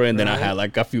or whatever. And then I had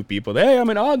like a few people, "Hey, I'm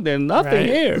in Ogden, nothing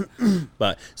here."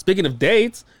 But speaking of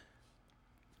dates,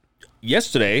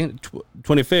 yesterday,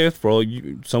 25th, for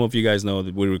some of you guys know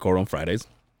that we record on Fridays.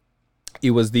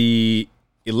 It was the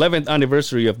 11th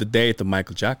anniversary of the death of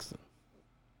Michael Jackson.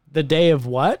 The day of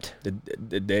what?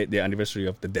 The anniversary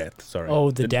of the death. Sorry.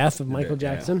 Oh, the death of Michael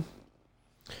Jackson.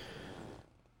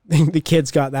 Yeah. The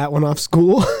kids got that one off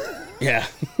school. Yeah.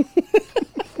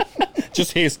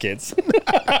 Just his kids.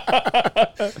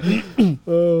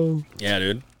 Oh. Yeah,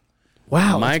 dude.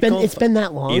 Wow. Michael, it's been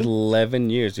that long. 11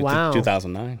 years. Wow.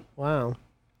 2009. Wow.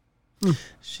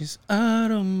 She's out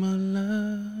of my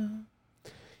love.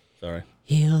 Sorry.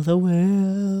 Heal the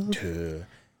world.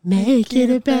 Make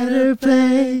it a better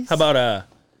place. How about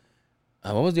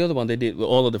what was the other one they did with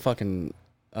all of the fucking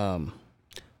That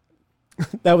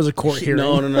was a court hearing.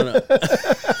 No.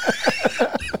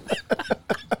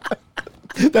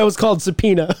 That was called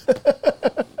Subpoena.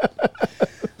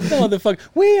 No, the fuck.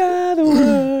 We are the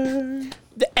world.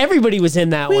 Everybody was in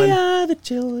that We one. are the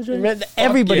children.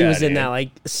 Everybody yeah, was in dude. that. Like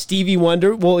Stevie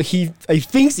Wonder. Well, he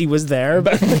thinks he was there,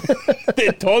 but They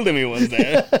told him he was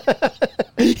there.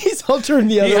 he's all turned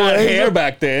the He other had way. hair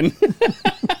back then.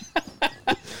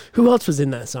 Who else was in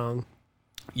that song?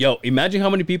 Yo, imagine how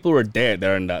many people were dead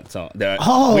there in that song. There,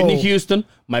 Oh. Whitney Houston,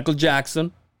 Michael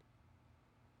Jackson,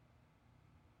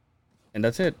 and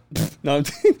that's it. No,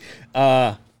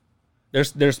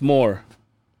 there's more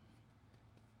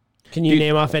Can you Dude.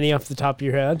 name off any off the top of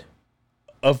your head?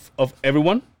 of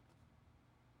everyone.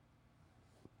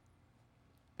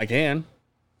 I can.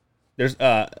 There was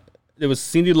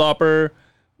Cyndi Lauper,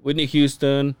 Whitney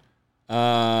Houston.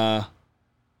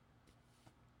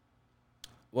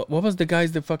 What was the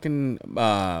guys that fucking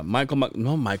Michael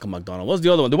McDonald? What's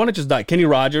the other one? The one that just died. Kenny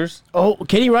Rogers. Oh,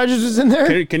 Kenny Rogers was in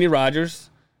there? Kenny Rogers.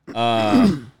 Ray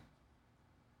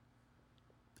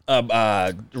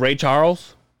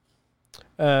Charles.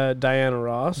 Diana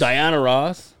Ross. Diana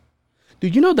Ross.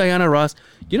 Dude, you know Diana Ross?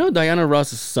 You know Diana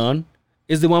Ross's son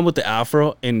is the one with the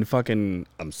afro in fucking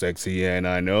I'm sexy and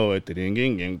I know it.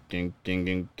 You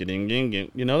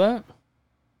know that?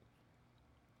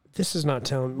 This is not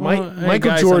telling. Well, hey,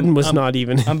 Michael guys, Jordan I'm- was I'm- not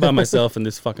even. I'm by myself in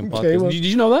this fucking podcast. Okay, well- Did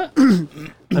you know that?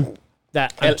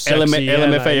 that L- I'm sexy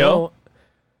and I LMFAO?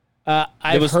 know.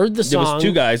 I've heard the song. There was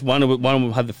two guys. One of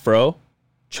them had the fro,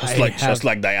 just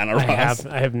like Diana Ross.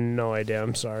 I have no idea.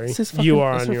 I'm sorry. It's his fucking- You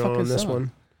are it's on her your own fucking on this son.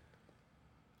 one.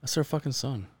 That's her fucking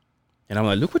son. And I'm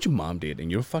like, look what your mom did,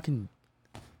 and you're fucking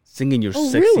singing your Oh,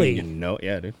 sexy. really?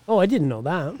 Yeah, dude. Oh, I didn't know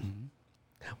that.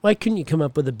 Why couldn't you come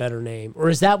up with a better name? Or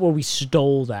is that where we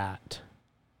stole that?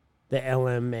 The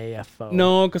LMAFO.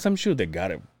 No, because I'm sure they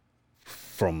got it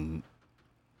from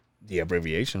the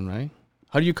abbreviation, right?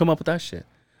 How do you come up with that shit?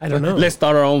 I don't know. Let's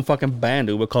start our own fucking band,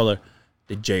 dude. We'll call her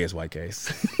the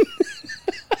JSYKs.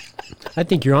 I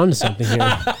think you're onto something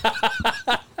here.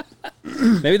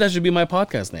 Maybe that should be my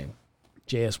podcast name.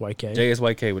 JSYK.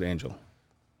 JSYK with Angel.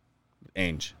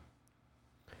 Ange.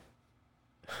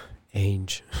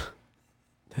 Ange.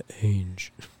 The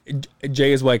Ange.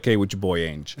 JSYK with your boy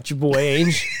Ange. It's your boy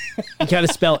Ange. You gotta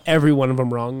spell every one of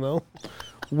them wrong though.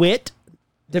 Wit.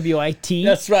 W-I-T.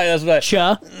 That's right.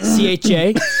 Cha.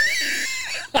 C-H-A.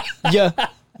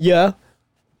 Yeah.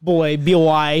 Boy.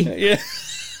 B-Y. Yeah.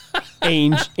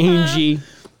 Ange. Angie.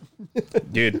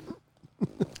 Dude.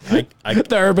 The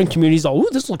urban community's all, ooh,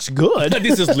 this looks good.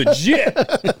 This is legit.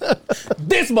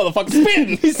 This motherfucker's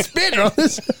spitting. He's spitting on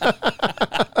this.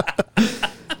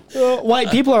 White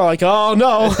people are like, oh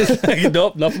no.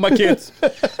 Nope, not for my kids.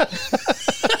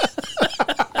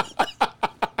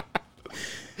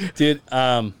 Dude,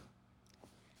 the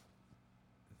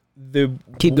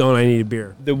Keep going, I need a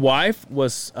beer. the wife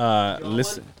was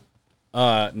listen.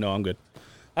 No, I'm good.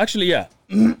 Actually, yeah.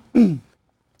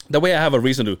 That way I have a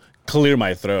reason to clear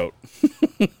my throat.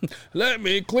 Let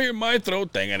me clear my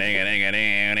throat.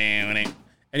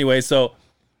 Anyway, so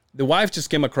the wife just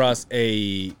came across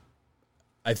I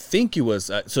think it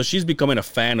was so she's becoming a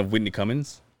fan of Whitney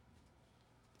Cummings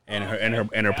and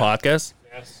her podcast.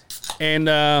 Yes.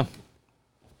 And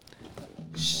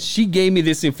she gave me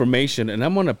this information, and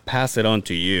I'm gonna pass it on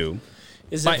to you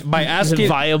Is by it asking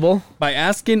viable? by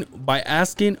asking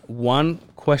one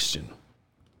question.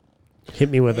 Hit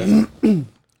me with it.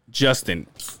 Justin,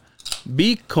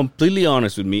 be completely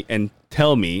honest with me and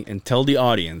tell the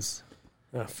audience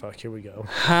Oh fuck, here we go.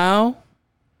 how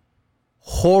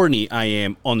horny I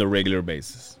am on a regular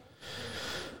basis.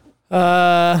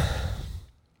 I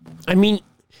mean,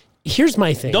 here's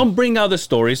my thing. Don't bring out the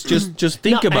stories. Just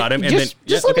think No, about him, and just, then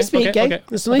just let me speak, okay?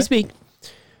 Just let me speak.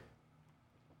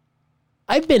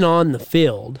 I've been on the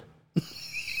field,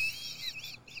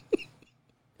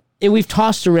 and we've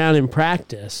tossed around in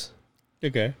practice,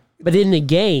 Okay. but in the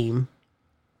game,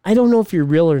 I don't know if you're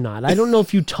real or not. I don't know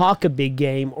if you talk a big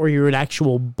game or you're an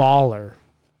actual baller.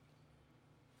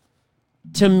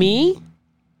 To me,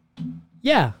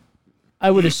 yeah, I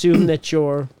would assume that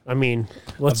you're. I mean,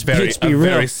 let's be real.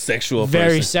 Very sexual.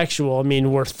 Very person. sexual. I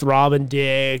mean, we're throbbing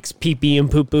dicks, pee-pee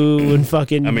and poo-poo, and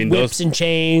fucking I mean, whips and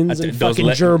chains and fucking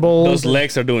Those gerbils.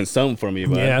 legs are doing something for me,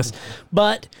 but Yes,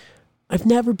 but I've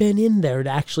never been in there to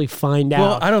actually find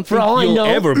well, out. I don't For think all you'll I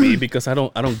know, ever be because I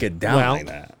don't get down Well, like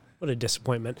that. what a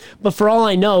disappointment. But for all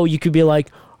I know, you could be like,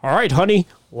 "All right, honey,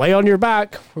 lay on your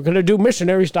back. We're gonna do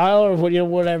missionary style or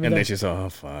whatever." And then she's oh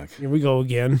fuck. Here we go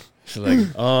again. She's like,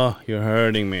 oh, you're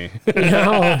hurting me.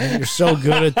 No, you're so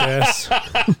good at this.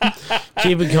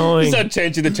 Keep it going. Start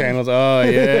changing the channels. Oh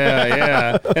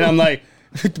yeah. And I'm like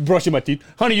brushing my teeth.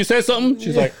 Honey, you said something?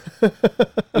 She's like,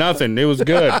 nothing. It was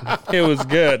good. It was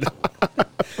good.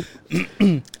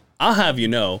 I'll have you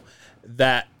know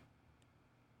that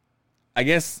I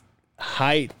guess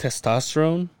high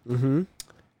testosterone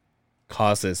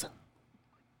causes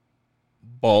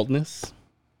baldness.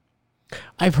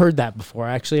 I've heard that before.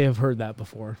 Actually, I've heard that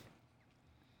before.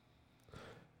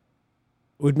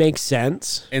 Would make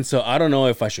sense. And so I don't know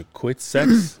if I should quit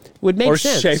sex Would make or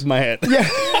sense. shave my head.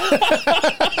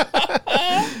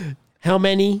 How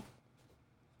many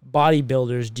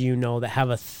bodybuilders do you know that have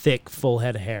a thick, full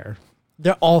head of hair?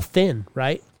 They're all thin,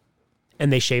 right?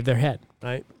 And they shave their head,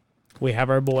 right? We have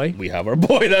our boy. We have our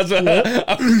boy. That's what, that's what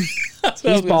I was He's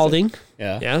gonna balding. say.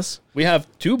 Yeah. Yes. We have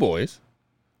two boys.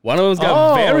 One of them's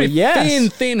got very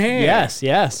thin hair. Yes.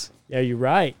 Yeah, you're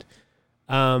right.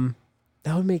 That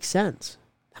would make sense.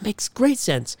 That makes great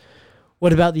sense.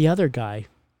 What about the other guy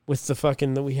with the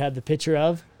fucking that we had the picture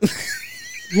of?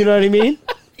 You know what I mean?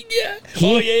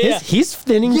 Yeah. He's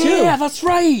thinning too. Yeah, that's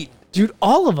right. Dude,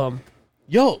 all of them.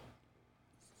 Yo.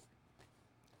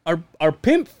 Our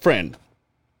pimp friend.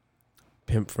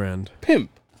 Pimp friend. Pimp.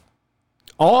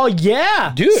 Oh,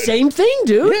 yeah. Dude. Same thing,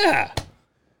 dude. Yeah.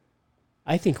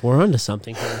 I think we're onto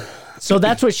something here. So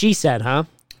that's what she said, huh?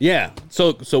 Yeah.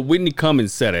 So Whitney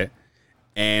Cummings said it.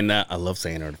 And I love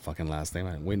saying her fucking last name.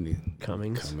 Whitney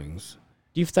Cummings. Cummings.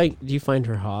 Do you find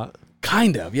her hot?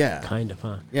 Kind of, yeah. Kind of,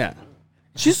 huh? Yeah.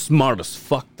 She's smart as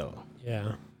fuck, though.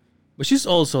 Yeah. But she's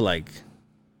also like,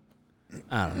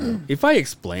 I don't know. If I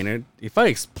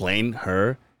explain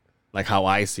her like how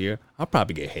I see her, I'll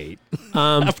probably get hate.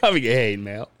 I'll probably get hate,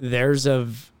 man.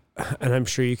 And I'm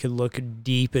sure you could look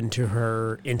deep into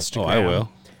her Instagram. Oh, I will.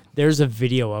 There's a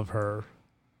video of her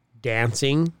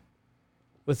dancing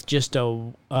with just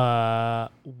a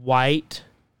white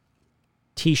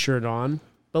t-shirt on,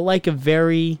 but like a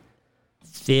very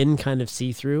thin kind of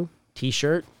see-through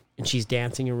t-shirt, and she's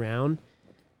dancing around.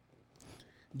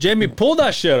 Jamie, pull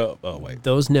that shit up. Oh, wait.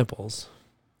 Those nipples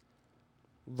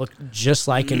look just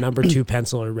like a number 2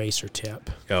 pencil eraser tip,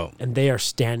 Yo, and they are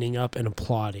standing up and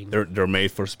applauding. they're made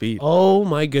for speed. Oh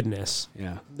my goodness.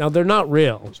 Yeah. Now they're not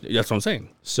real. That's what I'm saying.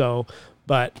 So,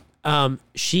 but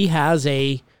she has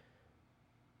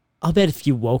I'll bet if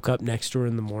you woke up next to her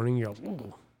in the morning, you're like,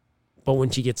 ooh. But when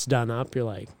she gets done up, you're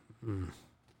like, And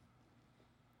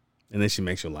then she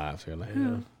makes you laugh. So you're like,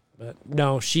 yeah. But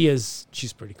no, she's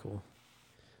pretty cool.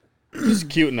 she's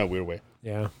cute in a weird way.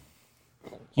 Yeah.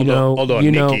 Although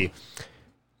Nikki.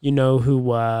 You know who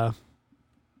was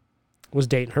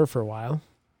dating her for a while?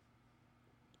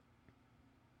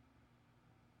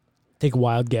 Take a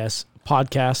wild guess.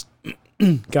 Podcast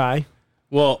guy.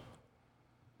 Well,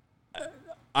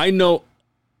 I know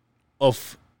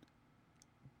of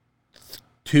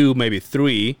 2, maybe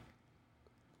 3.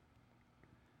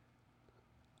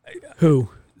 Who?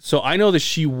 So I know that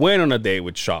she went on a date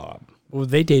with Shab. Well,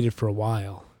 they dated for a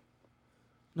while.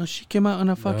 No, she came out on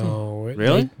a fucking. No,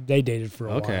 Really? They dated for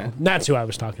a Okay. while. That's who I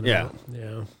was talking Yeah.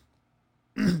 about.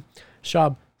 Yeah.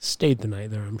 Shab stayed the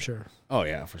night there, I'm sure. Oh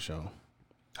yeah, for sure.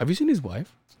 Have you seen his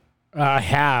wife? I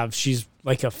have. She's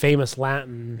like a famous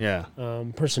Latin Yeah,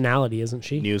 personality, isn't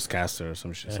she? newscaster or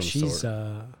some shit. Yeah, some she's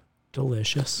sort.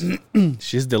 delicious.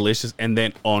 She's delicious. And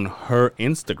then on her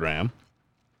Instagram,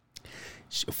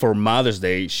 for Mother's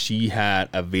Day, she had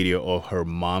a video of her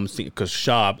mom singing because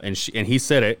Shab and he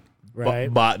said it.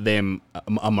 Right. Bought them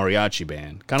a mariachi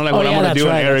band, kind of like Oh, what yeah, I'm gonna that's do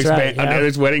right, on Eric's that's right, on yeah.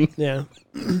 Eric's wedding. Yeah.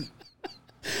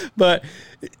 But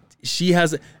she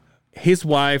has his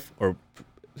wife, or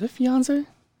is it fiance?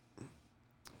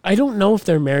 I don't know if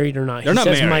they're married or not. They're He not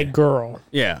says married. my girl.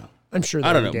 Yeah, I'm sure they're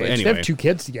I don't know, but engaged. They anyway. have 2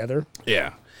 kids together.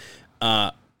 yeah.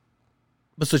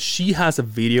 But so she has a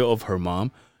video of her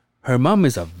mom. Her mom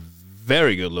is a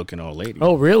very good looking old lady.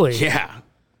 Oh, really? Yeah.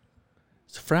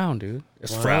 It's a frown, dude.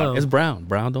 It's Wow. frown. It's brown.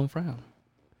 Brown don't frown.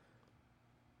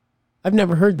 I've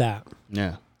never heard that.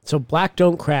 Yeah. So black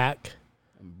don't crack,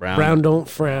 brown don't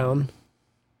frown.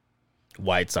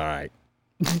 White's all right.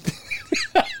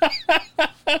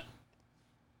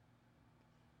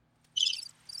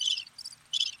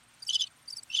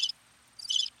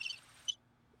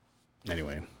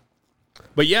 Anyway.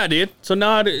 But yeah, dude. So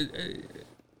now, what am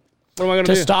I going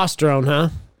to do? Testosterone, huh?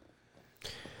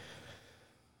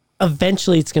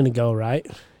 Eventually it's going to go, right?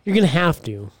 You're going to have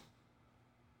to.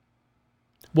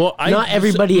 Well, Not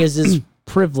everybody is as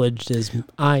privileged as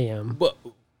I am.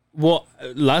 Well,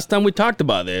 last time we talked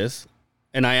about this,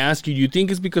 and I asked you, you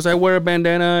think it's because I wear a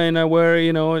bandana and I wear,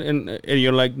 and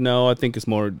you're like, no, I think it's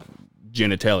more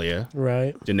genitalia,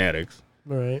 Right, genetics.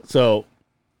 right. So,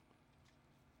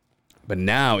 but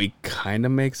now it kind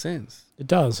of makes sense. It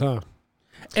does, huh?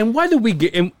 And why do we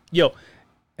get, and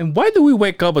why do we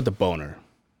wake up with the boner?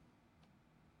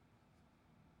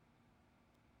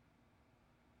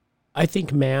 I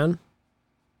think man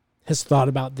has thought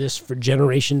about this for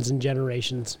generations and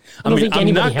generations. I don't think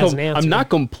anybody has an answer. I'm not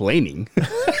complaining.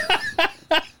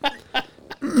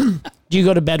 Do you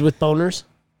go to bed with boners?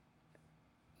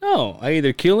 No, I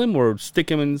either kill him or stick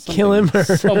him in something. Kill him or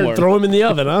somewhere. throw him in the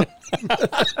oven, huh?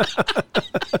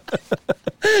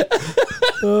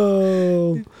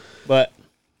 Oh. But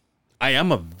I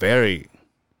am a very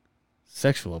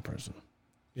sexual person.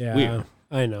 Yeah, Weird.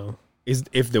 I know.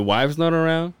 If the wife's not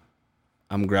around,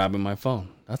 I'm grabbing my phone.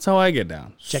 That's how I get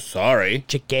down. Sorry.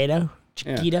 Chiquita?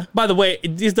 Yeah. Chiquita? By the way,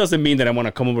 this doesn't mean that I want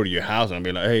to come over to your house and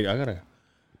be like, hey, I gotta.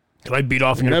 Can I beat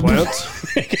off in your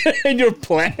plants? In your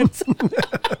plants?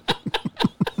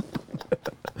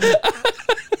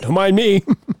 Don't mind me.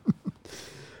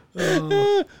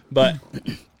 But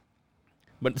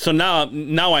so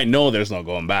now I know there's no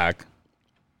going back.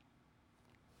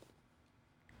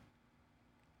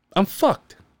 I'm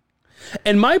fucked.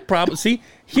 And my problem, see,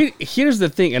 here's the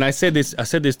thing, and I said this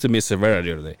to Miss Severa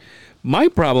the other day. My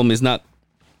problem is not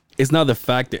the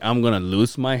fact that I'm gonna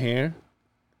lose my hair.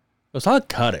 Because I'll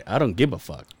cut it. I don't give a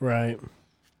fuck. Right.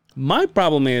 My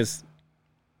problem is,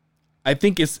 I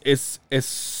think it's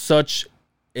such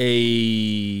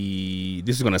a.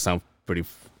 This is gonna sound pretty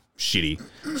shitty.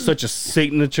 Such a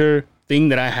signature thing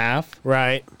that I have.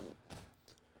 Right.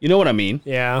 You know what I mean?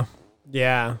 Yeah.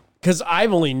 Yeah. Because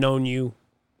I've only known you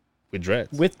With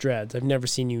dreads. with dreads. I've never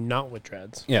seen you not with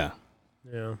dreads. Yeah.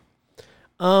 Yeah.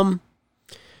 Isn't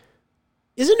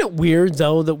it weird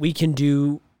though that we can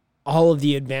do all of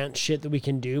the advanced shit that we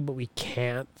can do, but we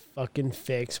can't fucking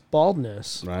fix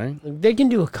baldness? Right. Like, they can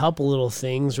do a couple little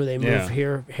things where they move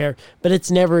Yeah. hair, but it's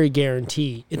never a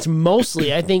guarantee. It's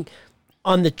mostly, I think,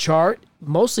 on the chart,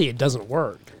 mostly it doesn't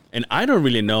work. And I don't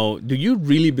really know. Do you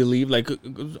really believe, like,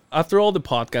 after all the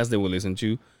podcasts that we listen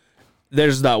to,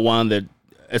 there's that one that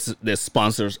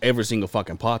sponsors every single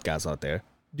fucking podcast out there.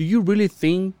 Do you really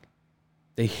think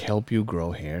they help you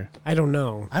grow hair? I don't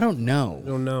know. I don't know. I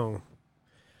don't know.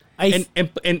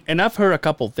 And I've heard a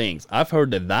couple things. I've heard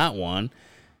that one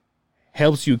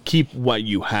helps you keep what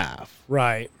you have.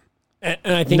 Right. And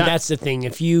I think that's the thing.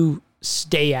 If you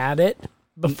stay at it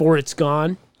before it's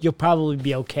gone, you'll probably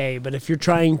be okay. But if you're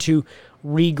trying to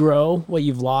regrow what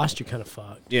you've lost, you're kind of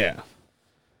fucked. Yeah.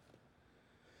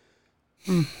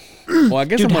 Well, I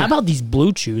guess Dude, how about these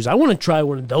Blue Chews? I want to try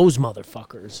one of those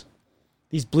motherfuckers.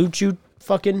 These Blue Chew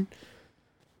fucking...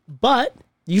 But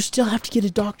you still have to get a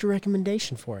doctor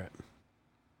recommendation for it.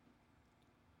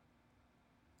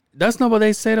 That's not what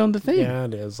they said on the thing. Yeah,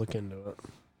 it is. Look into it.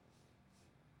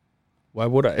 Why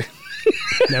would I?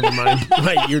 Never mind.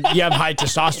 Right, you have high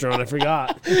testosterone. I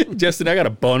forgot. Justin, I got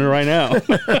a boner right now.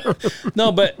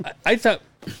 No, but I thought...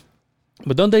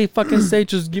 But don't they fucking say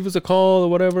just give us a call or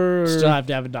whatever? Or? Still have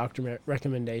to have a doctor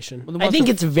recommendation. Well, then I what's think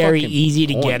the it's very fucking easy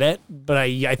to point? get it, but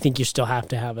I think you still have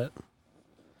to have it.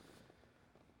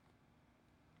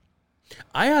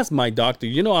 I asked my doctor,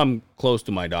 I'm close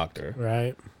to my doctor.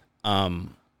 Right. And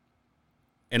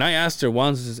I asked her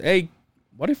once, says, hey,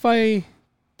 what if I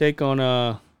take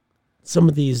on Some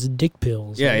of these dick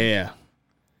pills. Yeah.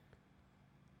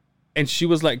 And she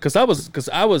was like, because I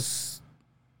was,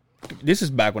 this is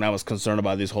back when I was concerned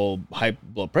about this whole high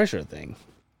blood pressure thing.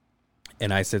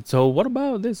 And I said, so what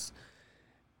about this?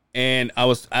 And I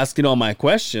was asking all my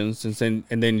questions, and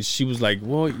then she was like,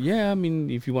 well, yeah, I mean,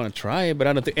 if you want to try it, but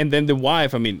I don't think. And then the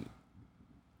wife, I mean,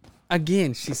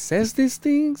 again, she says these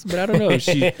things, but I don't know if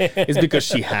it's because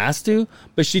she has to,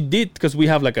 but she did, because we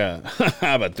have I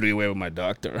have a 3-way with my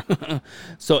doctor.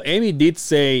 So Amy did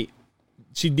say,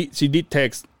 she did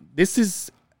text this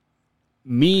is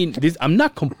me. This I'm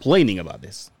not complaining about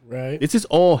this. Right. This is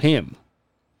all him.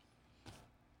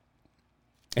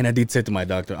 And I did say to my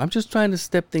doctor, I'm just trying to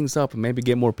step things up and maybe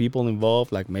get more people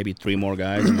involved, like maybe 3 more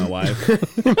guys and my wife.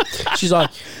 She's like,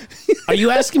 are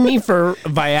you asking me for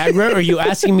Viagra or are you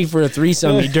asking me for a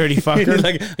threesome, you dirty fucker?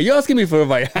 Like, are you asking me for a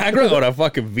Viagra or a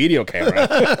fucking video camera?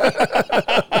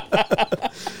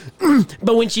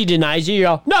 But when she denies you, you're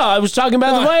all, no, I was talking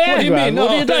about the Viagra. What do you mean?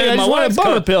 What are you talking? I just want a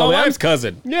bummer pill, my man. wife's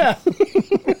cousin. Yeah.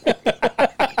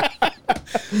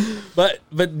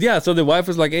 But yeah, so the wife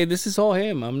was like, hey, this is all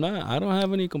him. I don't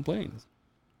have any complaints.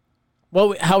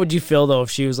 Well, how would you feel, though,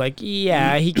 if she was like,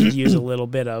 yeah, he could use a little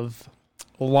bit of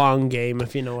long game,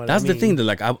 if you know what That's I mean? the thing that,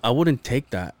 like, I wouldn't take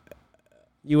that.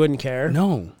 You wouldn't care?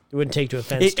 No. You wouldn't take to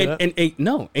offense to it? And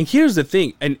no. And here's the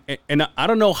thing. And I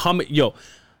don't know how many,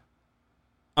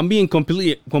 I'm being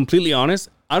completely honest.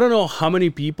 I don't know how many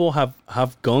people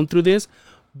have gone through this,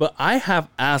 but I have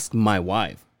asked my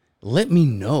wife, let me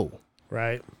know.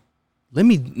 Right. Let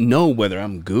me know whether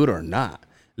I'm good or not.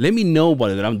 Let me know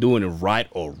whether I'm doing it right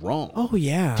or wrong. Oh,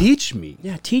 yeah. Teach me.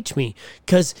 Yeah, teach me.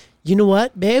 Because you know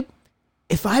what, babe?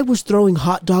 If I was throwing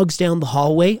hot dogs down the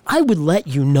hallway, I would let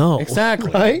you know.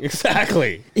 Exactly. Right?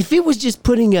 Exactly. If it was just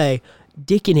putting a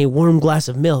dick in a warm glass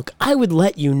of milk, I would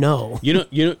let you know. You know,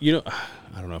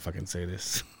 I don't know if I can say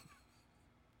this.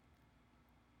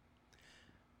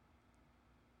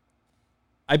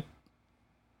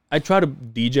 I tried to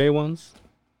DJ once.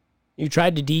 You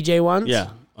tried to DJ once? Yeah,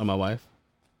 on my wife.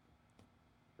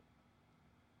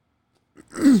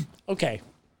 Okay.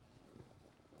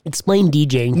 Explain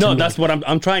DJing to No, me. that's what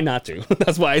I'm trying not to.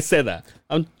 That's why I said that.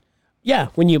 Yeah,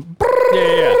 when you...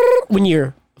 Yeah. When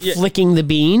you're Yeah. flicking the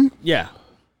bean? Yeah.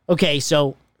 Okay,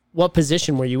 so what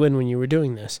position were you in when you were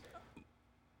doing this?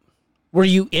 Were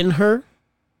you in her?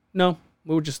 No,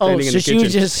 we were just standing in so the she kitchen.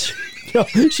 was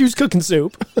just... she was cooking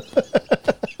soup.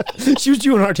 She was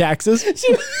doing our taxes.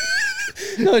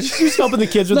 No, She was helping the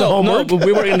kids with the homework. No, but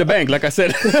we were in the bank, like I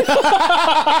said.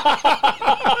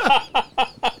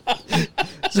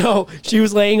 So she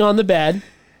was laying on the bed.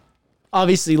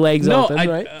 Obviously legs open,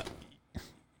 right?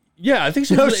 Yeah, I think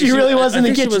she. No, she really was in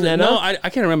the kitchen then, No, huh? I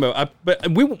can't remember. But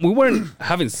we weren't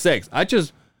having sex. I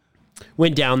just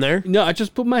Went down there. I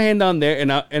just put my hand down there,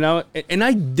 and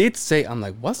I did say, I'm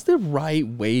like, what's the right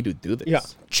way to do this? Yeah.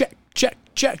 Check.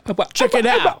 Check it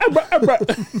out.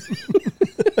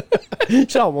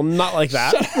 Shut up, well, not like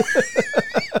that.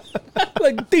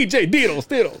 Like DJ Diddles.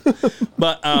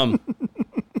 But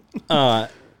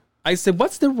I said,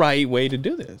 what's the right way to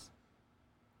do this?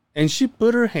 And she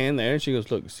put her hand there, and she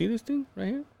goes, look, see this thing right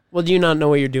here? Well, do you not know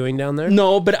what you're doing down there?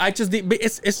 No, but I just did. But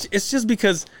it's just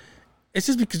because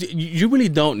you really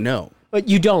don't know. But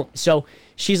you don't. So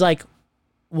she's like,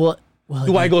 well,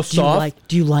 Do I go soft?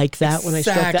 Do you like that when I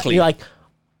stroke that? Exactly. You're like,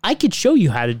 I could show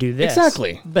you how to do this.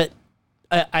 Exactly. But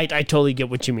I totally get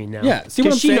what you mean now. Yeah, see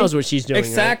what I'm she saying? knows what she's doing.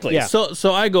 Exactly. Right? Yeah.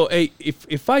 So I go, hey,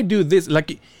 if I do this,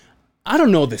 like, I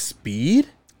don't know the speed.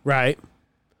 Right.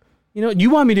 You know, you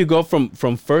want me to go from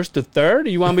first to third? Or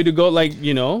you want me to go like,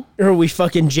 you know? Or are we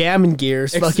fucking jamming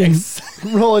gears, fucking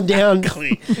rolling down?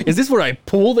 Is this where I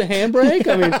pull the handbrake?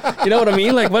 I mean, you know what I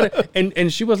mean? Like what?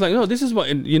 And she was like, no, this is what,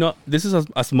 and, you know, this is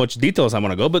as much detail as I'm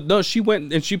gonna go. But no, she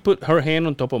went and she put her hand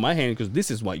on top of my hand because this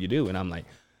is what you do. And I'm like,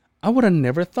 I would have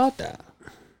never thought that.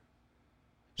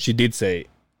 She did say,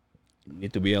 you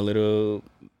need to be a little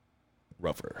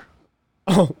rougher.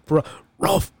 Oh, bro,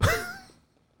 rough.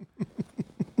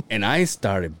 And I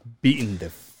started beating the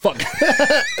fuck.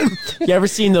 You ever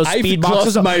seen those speed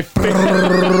boxes? my face.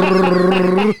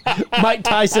 Mike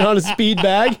Tyson on a speed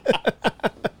bag.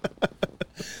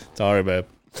 Sorry, babe.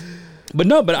 But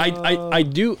no, but I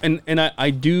do, and I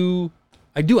do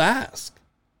ask.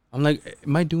 I'm like,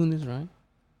 am I doing this right?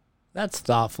 That's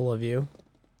thoughtful of you.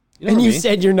 You know And what I you mean?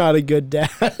 said you're not a good dad.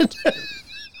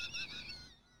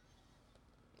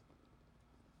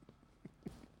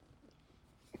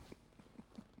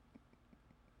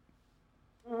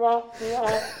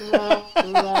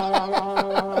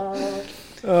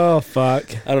 Oh, fuck.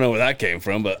 I don't know where that came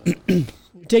from, but You're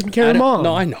taking care of mom.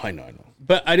 No, I know.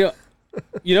 But I don't.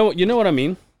 You know what I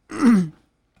mean.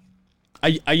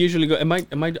 I usually go. Am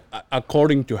I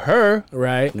according to her?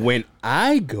 Right. When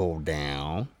I go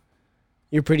down,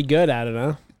 You're pretty good at it,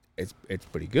 huh? it's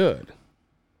pretty good.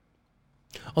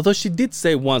 Although she did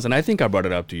say once, and I think I brought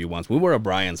it up to you once. We were at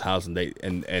Brian's house, and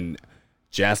and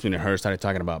Jasmine and her started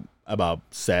talking about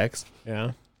sex.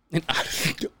 Yeah. And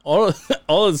all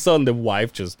of a sudden, the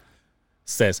wife just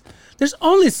says, "There's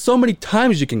only so many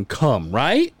times you can come,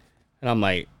 right?" And I'm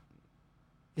like,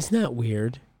 Isn't that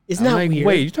weird? Isn't I'm that like, weird?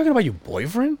 wait, you talking about your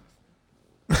boyfriend?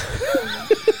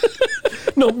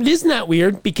 No, isn't that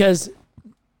weird? Because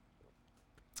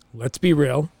let's be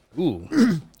real. Ooh.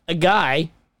 A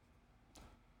guy,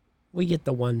 we get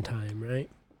the one time, right?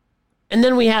 And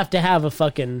then we have to have a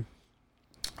fucking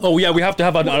Oh yeah, we have to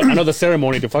have another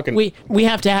ceremony to fucking. we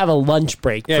have to have a lunch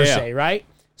break per yeah. se, right?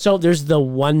 So there's the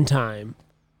one time.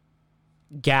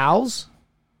 Gals,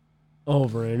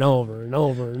 over and over and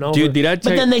over and over. Dude, did I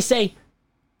tell But then you- they say,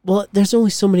 "Well, there's only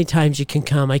so many times you can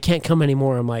come. I can't come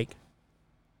anymore." I'm like,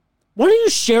 why don't you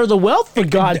share the wealth for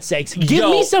God's sakes? Give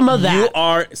Yo, me some of You that.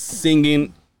 are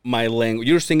singing my language.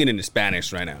 You're singing in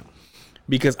Spanish right now.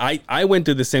 Because I went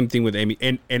through the same thing with Amy,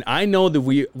 and I know that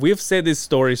we've said this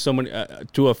story so many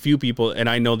to a few people, and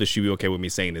I know that she'll be okay with me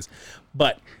saying this,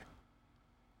 but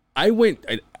I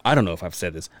don't know if I've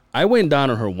said this. I went down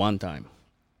on her one time.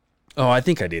 Oh, I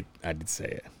think I did say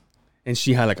it, and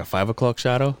she had like a 5 o'clock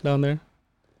shadow down there.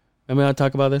 Remember I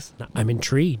talk about this? I'm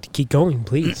intrigued. Keep going,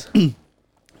 please.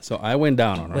 So I went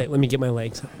down on her. Wait, let me get my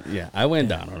legs. Yeah, I went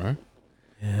down on her,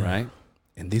 right?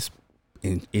 And this,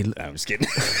 I'm just kidding.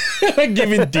 I'm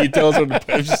giving details. I'm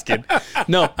just kidding.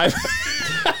 No,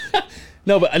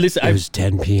 no, but listen, It was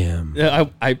 10 p.m.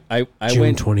 I June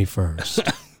went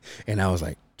 21st, and I was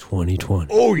like, 2020.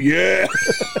 oh yeah.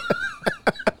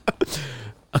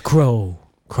 A crow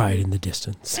cried in the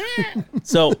distance.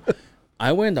 So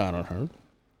I went down on her,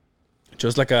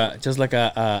 just like a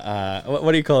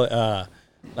what do you call it?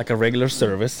 Like a regular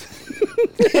service.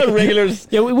 A regular.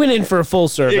 Yeah, we went in for a full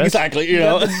service. Exactly. You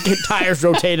know. Get tires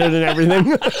rotated and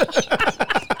everything.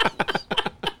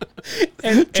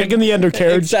 Checking the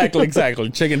undercarriage. Exactly.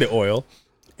 Checking the oil,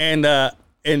 and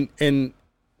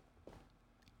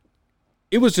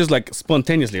it was just like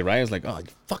spontaneously, right? I was like, oh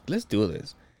fuck, let's do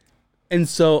this, and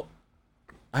so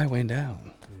I went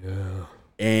down. Yeah.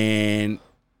 And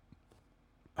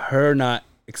her not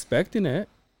expecting it,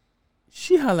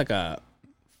 she had like a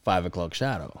 5 o'clock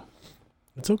shadow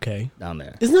It's okay. down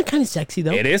there. Isn't that kind of sexy,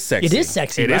 though? It is sexy. It is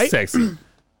sexy, It right? is sexy.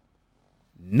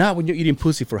 Not when you're eating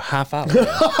pussy for half hour.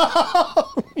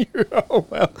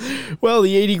 Well,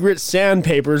 the 80 grit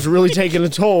sandpaper is really taking a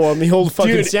toll on the old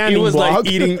fucking Dude, sanding it was block.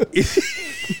 like eating.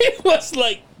 It was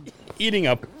like eating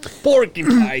a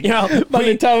porcupine. Yeah, By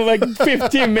the time of like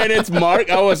 15 minutes mark,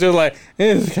 I was just like,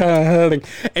 it's kind of hurting.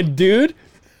 And dude,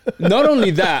 not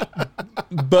only that,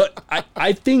 but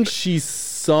I think she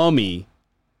saw me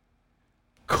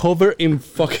covered in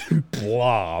fucking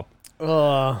blob.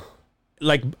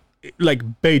 Like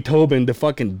Beethoven, the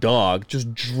fucking dog,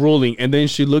 just drooling. And then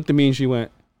she looked at me and she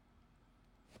went,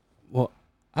 well,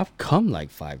 I've come like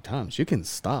 5 times. You can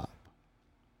stop.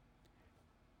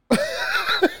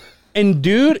 And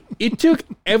dude, it took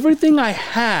everything I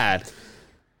had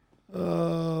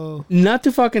not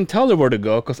to fucking tell her where to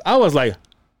go, because I was like,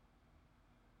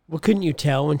 Well, couldn't you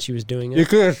tell when she was doing you it?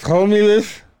 could have told me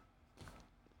this.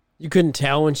 You couldn't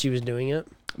tell when she was doing it?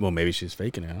 Well, maybe she's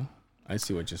faking it, huh? I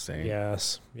see what you're saying.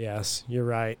 Yes, you're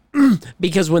right.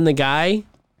 Because when the guy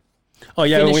Oh,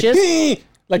 yeah. when we- finishes,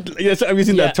 like, yes, have you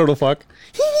seen Yeah. that turtle fuck?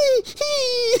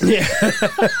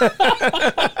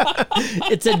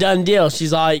 it's a done deal.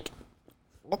 She's like,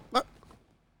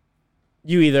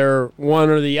 you either one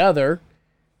or the other,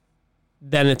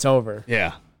 then it's over.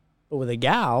 Yeah. But with a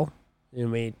gal, I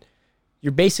mean,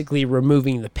 you're basically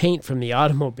removing the paint from the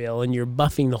automobile and you're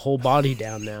buffing the whole body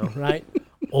down now, right?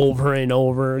 Over and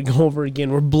over and over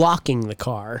again. We're blocking the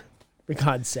car, for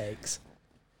God's sakes.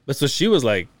 But so she was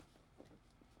like,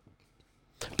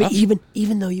 But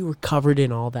even though you were covered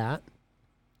in all that,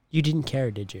 you didn't care,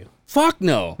 did you? fuck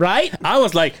no. Right? I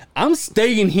was like, I'm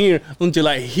staying here until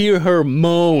I hear her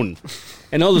moan.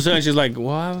 And all of a sudden she's like,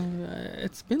 well,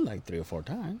 it's been like 3 or 4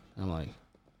 times. I'm like,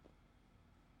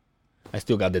 I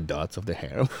still got the dots of the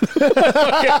hair.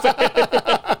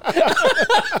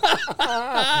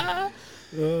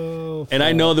 And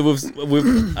I know that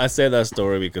we've I said that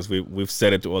story because we've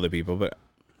said it to other people, but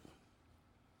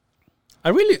I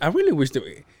really wish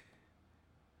that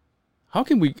I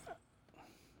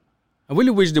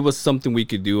really wish there was something we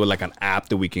could do, like an app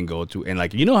that we can go to, and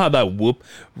like, you know how that Whoop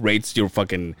rates your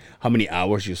fucking how many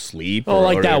hours you sleep? Oh,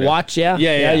 like that watch, yeah?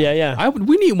 Yeah.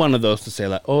 We need one of those to say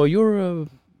like, oh, you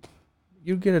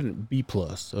get a B+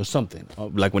 or something,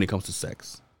 like when it comes to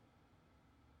sex.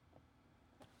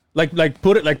 Like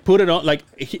put it on. Like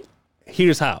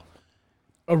here's how.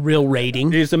 A real rating,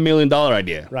 Here's $1 million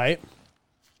idea. right?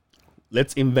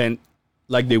 Let's invent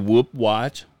like the Whoop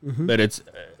watch, but it's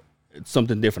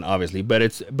something different, obviously. But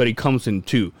it comes in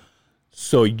 2.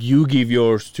 So you give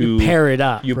yours to Pair it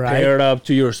up, You right? pair it up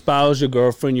to your spouse, your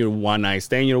girlfriend, your one night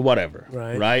stand, your whatever.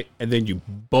 Right. Right. And then you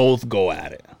both go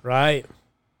at it. Right.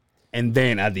 And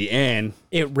then at the end,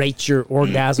 It rates your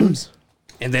orgasms.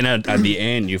 And then at the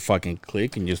end, you fucking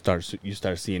click and you start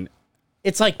seeing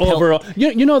It's like overall.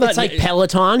 You know that it's like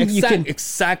Peloton.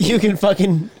 Exactly. You can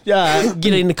fucking get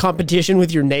into competition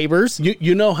with your neighbors.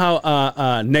 You know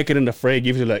how Naked and Afraid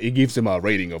gives you it gives him a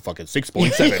rating of fucking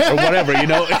 6.7 or whatever, you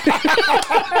know.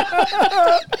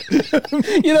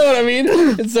 You know what I mean?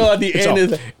 And so at the end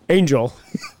is Angel,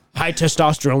 high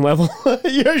testosterone level.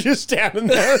 You're just standing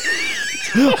there.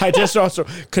 High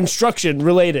testosterone, construction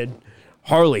related.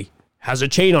 Harley has a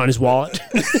chain on his wallet.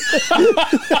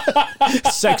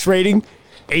 Sex rating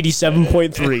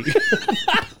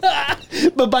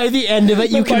 87.3. But by the end of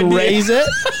it, you can raise it.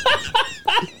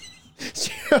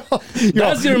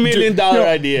 that's your $1 million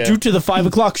idea. Due to the 5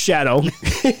 o'clock shadow,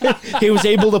 he was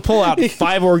able to pull out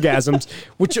 5 orgasms,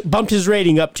 which bumped his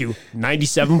rating up to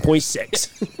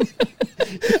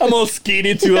 97.6. I'm all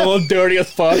skinny too. I'm all dirty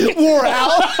as fuck. Wore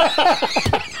out.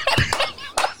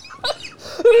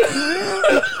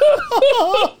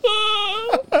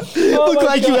 Look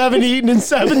like you haven't eaten in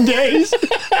 7 days.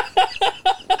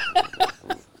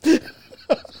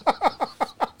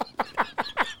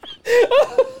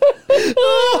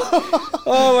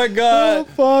 Oh my god.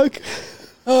 Fuck.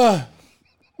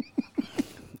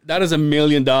 That is $1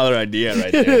 million idea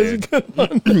right there. It is a good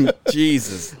one.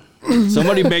 Jesus.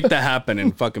 Somebody make that happen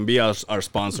and fucking be our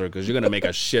sponsor, because you're gonna make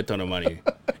a shit ton of money.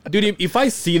 Dude, if I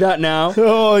see that now,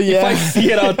 Oh if yeah. I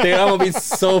see it out there, I'm gonna be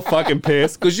so fucking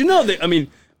pissed. Because you know that, I mean,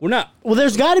 we're not. Well,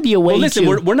 there's got to be a way. Well, listen,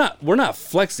 to... we're not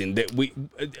flexing. That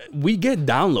we get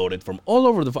downloaded from all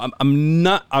over the. I'm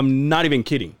not even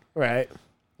kidding. Right.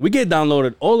 We get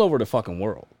downloaded all over the fucking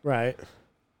world, Right.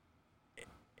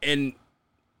 and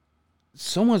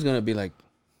someone's gonna be like,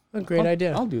 A great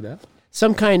idea. I'll do that.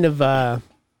 Some kind of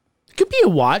it could be a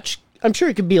watch. I'm sure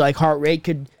it could be like heart rate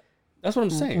could That's what I'm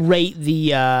saying. rate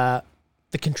the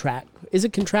contract. Is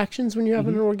it contractions when you're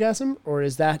having an orgasm, or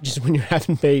is that just when you're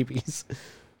having babies?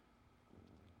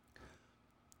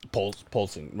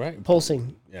 Pulsing, right?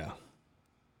 Pulsing. Yeah.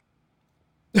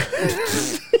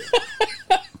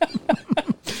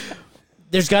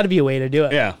 There's got to be a way to do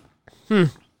it. Yeah.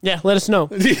 Yeah, let us know.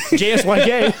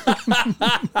 JSYK.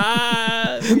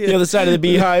 The other side of the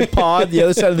Beehive Pod. The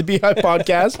other side of the Beehive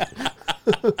Podcast.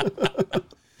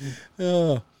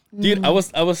 Dude, I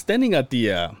was standing at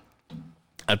the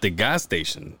gas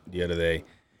station the other day,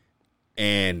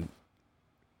 and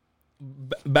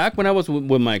back when I was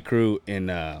with my crew in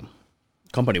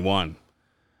Company 1,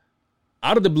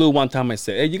 out of the blue, one time I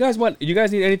said, "Hey, you guys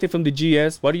need anything from the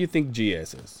GS? What do you think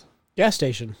GS is?" Gas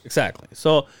station. Exactly.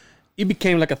 So it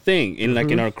became like a thing in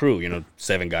in our crew. You know,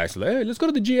 7 guys like, "Hey, let's go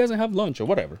to the GS and have lunch or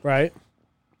whatever." Right.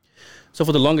 So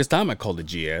for the longest time, I called it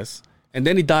GS, and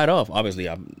then it died off. Obviously,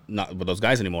 I'm not with those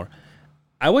guys anymore.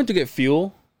 I went to get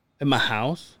fuel at my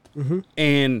house,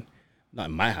 and not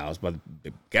in my house, but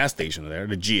the gas station there,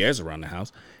 the GS around the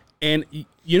house, and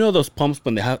you know those pumps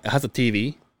when it has a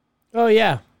TV. Oh,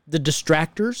 yeah. The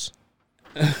distractors.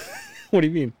 What do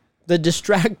you mean? The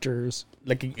distractors.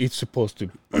 Like it's supposed to?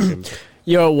 fucking-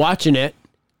 You're watching it.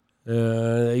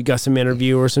 You got some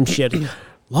interview or some shit.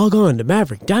 Log on to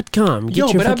Maverick.com. Get Yo,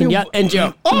 your but I've fucking been- yacht. And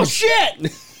you oh,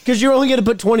 shit! Because you're only going to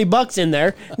put $20 in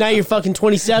there. Now you're fucking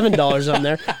 $27 on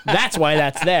there. That's why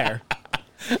that's there.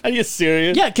 Are you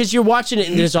serious? Yeah, because you're watching it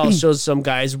and there's also some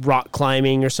guys rock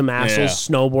climbing or some assholes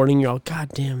Yeah. snowboarding. You're all, God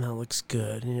damn, that looks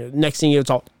good. And next thing it's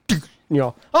all, and you're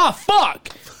all, oh, fuck!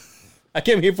 I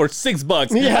came here for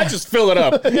 $6. Yeah. I just fill it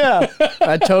up, Yeah,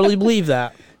 I totally believe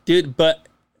that. dude. But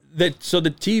the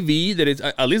TV that is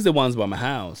at least the ones by my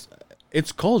house,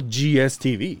 it's called GS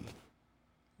TV.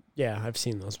 Yeah, I've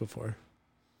seen those before.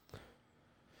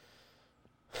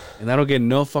 And I don't get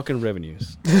no fucking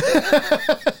revenues.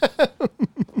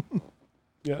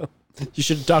 Yeah. You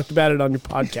should have talked about it on your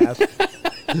podcast.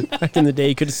 Back in the day,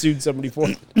 you could have sued somebody for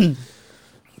it.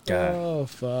 God. Oh,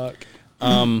 fuck.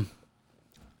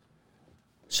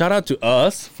 Shout out to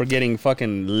us for getting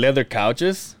fucking leather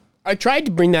couches. I tried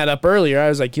to bring that up earlier. I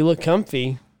was like, you look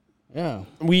comfy. Yeah.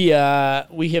 We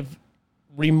have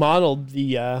remodeled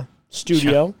the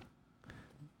studio,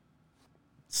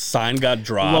 Sign got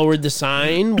dropped. lowered the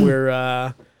sign.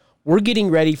 We're getting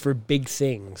ready for big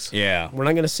things. Yeah. We're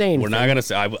not going to say anything. We're not going to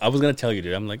say. I was going to tell you,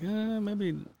 dude. I'm like,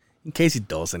 maybe in case it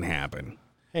doesn't happen.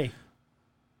 Hey,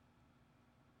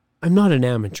 I'm not an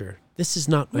amateur. This is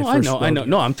not my No, first I know. rodeo.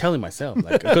 No, I'm telling myself.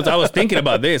 Because I was thinking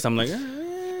about this. I'm like,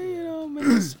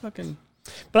 maybe it's fucking.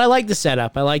 But I like the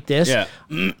setup. I like this. Yeah.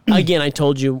 Again, I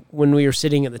told you when we were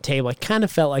sitting at the table, I kind of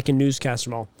felt like a newscaster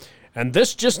and all. And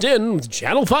this just in with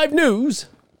Channel 5 News.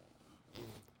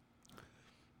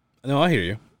 No, I hear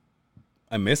you.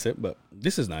 I miss it, but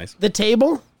this is nice. The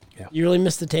table? Yeah. You really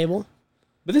miss the table?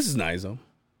 But this is nice, though.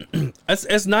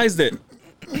 it's nice that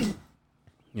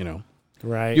you know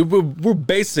Right. we're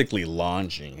basically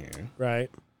launching here. Right.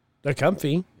 They're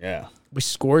comfy. Yeah. We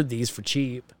scored these for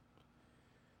cheap.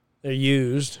 They're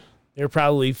used. They're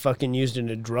probably fucking used in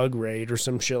a drug raid or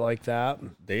some shit like that.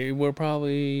 They were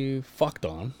probably fucked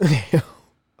on.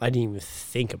 I didn't even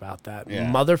think about that. Yeah.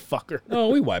 Motherfucker. No,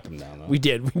 we wiped them down though. We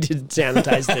did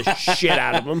sanitize the shit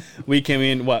out of them. We came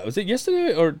in, what, was it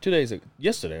yesterday or 2 days ago?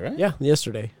 Yesterday, right? Yeah,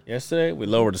 yesterday. Yesterday, we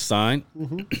lowered the sign.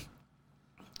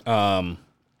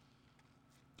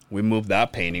 We moved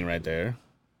that painting right there.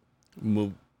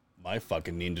 Moved my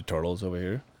fucking Ninja Turtles over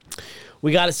here.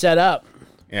 We got it set up.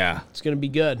 Yeah. It's going to be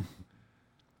good.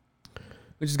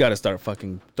 We just got to start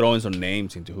fucking throwing some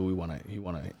names into who we want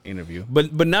to interview.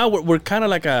 But now we're kind of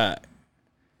like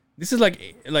this is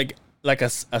like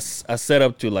a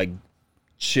setup to like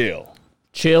chill.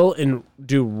 Chill and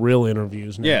do real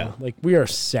interviews now. Yeah. Like, we are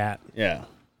set. Yeah.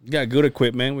 We got good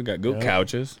equipment. We got good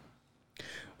couches.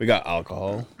 We got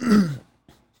alcohol.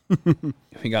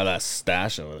 We got that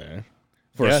stash over there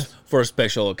for a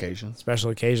special occasion. Special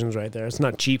occasions right there. It's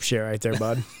not cheap shit right there,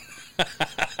 bud.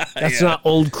 That's not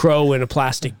Old Crow in a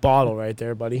plastic bottle right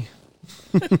there, buddy.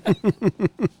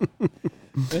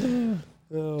 Dude,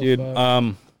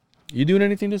 you doing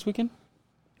anything this weekend?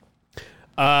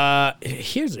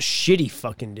 Here's a shitty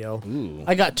fucking deal. Ooh.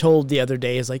 I got told the other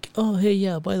day, is like, oh, hey,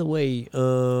 yeah, by the way,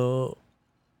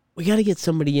 we got to get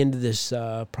somebody into this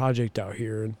project out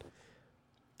here. And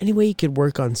any way you could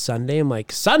work on Sunday? I'm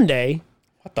like, Sunday?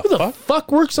 What the Who the fuck?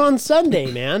 fuck works on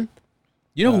Sunday, man?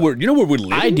 You know where we're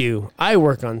living? I do. I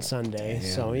work on Sunday.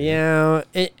 So, yeah.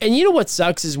 And you know what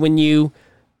sucks is when you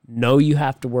know you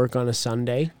have to work on a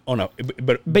Sunday. Oh no,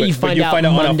 but you find out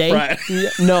Monday. On a Friday.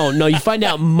 No, you find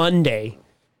out Monday.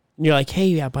 And you're like, hey,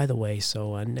 yeah, by the way,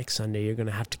 so next Sunday you're going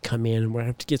to have to come in and we're going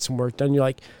to have to get some work done. You're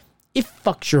like, it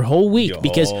fucks your whole week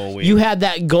because you had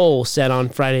that goal set on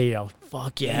Friday. You know,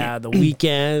 fuck yeah, the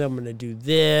weekend, I'm going to do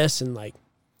this. And like,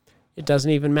 it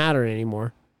doesn't even matter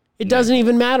anymore. It doesn't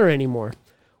even matter anymore.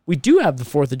 We do have the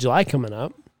 4th of July coming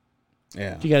up.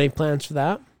 Yeah. Do you got any plans for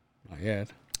that? Not yet.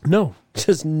 No,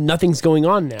 just nothing's going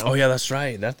on now. Oh yeah, that's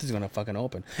right. That is gonna fucking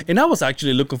open. And I was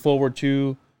actually looking forward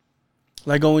to,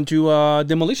 like, going to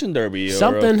demolition derby or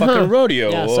Something, a fucking huh? rodeo,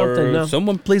 Yeah, or something, no.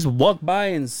 someone please walk by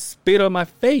and spit on my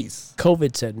face.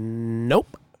 COVID said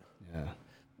nope. Yeah.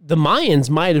 The Mayans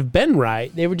might have been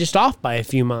right. They were just off by a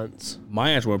few months.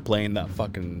 Mayans were playing that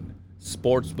fucking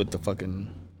sports with the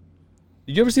fucking.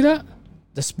 Did you ever see that?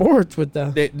 The sports with the...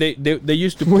 They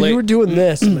used to When play. you were doing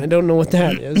this, and I don't know what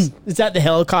that is. Is that the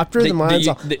helicopter? The Mayans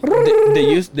all...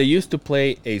 They used to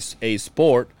play a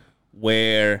sport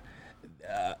where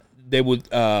they would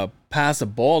pass a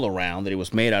ball around that it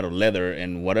was made out of leather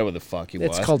and whatever the fuck it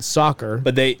was. It's called soccer.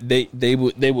 But they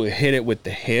would hit it with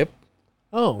the hip,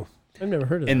 Oh, I've never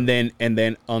heard of and then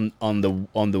on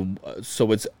the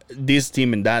so it's this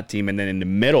team and that team, and then in the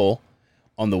middle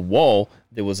on the wall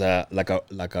there was a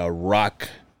rock,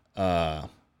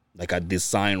 like a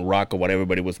design rock or whatever,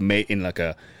 but it was made in like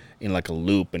a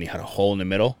loop, and it had a hole in the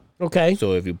middle. that. Okay.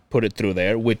 So if you put it through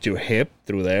there with your hip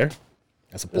through there,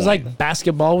 that's a point. It's like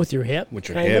basketball with your hip. With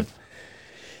your kind hip. of.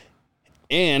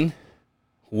 And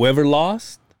whoever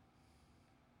lost,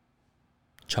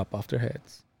 chop off their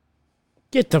heads.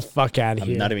 Get the fuck out of I'm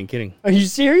here. not even kidding. Are you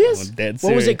serious? I'm dead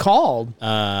What was serious. it called?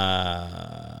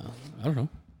 I don't know.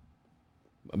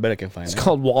 I bet I can find It's it.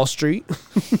 called Wall Street.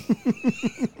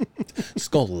 It's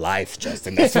called Life,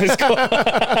 Justin. That's what it's called.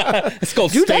 It's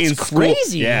called Dude, Stay that's in School.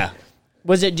 crazy. Yeah.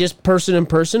 Was it just person and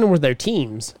person, or were there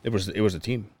teams? It was a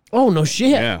team. Oh, no shit.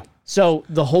 Yeah. So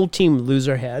the whole team lose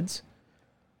their heads?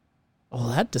 Oh,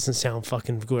 that doesn't sound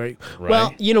fucking great. Right.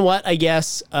 Well, you know what? I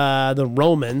guess the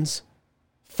Romans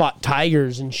fought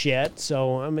tigers and shit.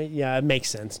 So, I mean, yeah, it makes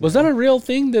sense. Was that a real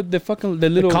thing? The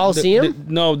little Colosseum?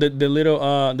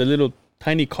 the little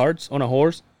tiny carts on a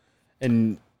horse,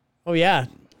 and Oh, yeah.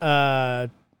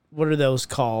 What are those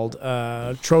called?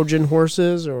 Trojan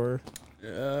horses or...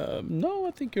 no,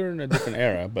 I think you're in a different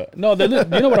era. But no, you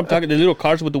know what I'm talking? The little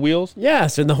cars with the wheels, Yeah,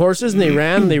 so the horses, and they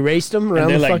ran, they raced them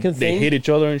around and the they fucking they thing. hit each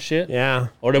other and shit. Yeah.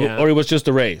 Or yeah. or it was just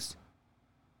a race.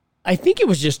 I think it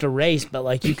was just a race, but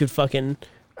like you could fucking...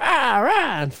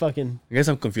 rah, and fucking... I guess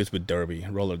I'm confused with derby,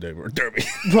 roller derby.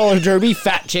 roller derby,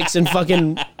 fat chicks and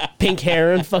fucking pink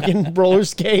hair and fucking roller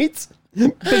skates.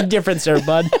 Big difference there,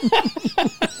 bud.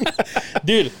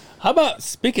 Dude, how about,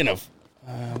 speaking of,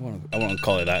 I want to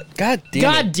call it that. God damn it.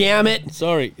 God damn it.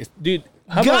 Sorry. Dude,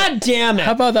 how God about, damn it.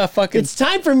 how about that fucking It's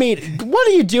time for me. What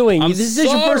are you doing? I'm This is your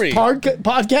sorry. first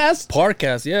podcast?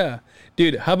 podcast? Yeah.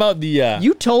 Dude, how about the,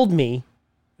 You told me,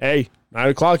 hey, 9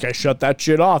 o'clock, I shut that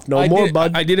shit off. No more,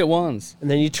 bud. I did it once.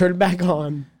 And then you turn it back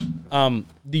on.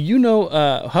 Do you know,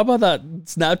 how about that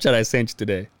Snapchat I sent you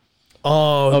today?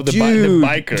 Oh, Of the dude.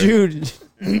 biker. Dude.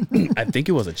 I think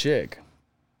it was a chick.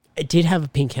 It did have a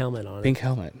pink helmet on it. Pink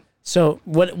helmet. So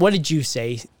what did you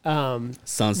say?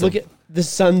 Sons Look of at the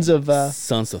Sons of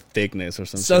Sons of Thickness or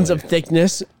something. Sons of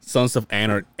Thickness. Sons of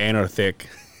Anar Thick.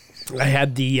 I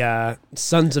had the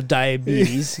Sons of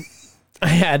Diabetes. I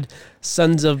had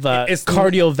Sons of It's-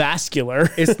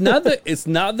 Cardiovascular. It's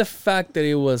not the fact that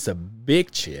it was a big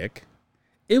chick.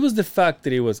 It was the fact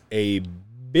that it was a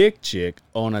big chick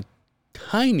on a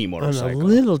tiny on a motorcycle.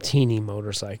 little teeny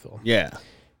motorcycle. Yeah.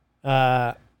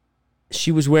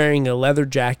 She was wearing a leather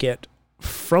jacket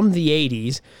from the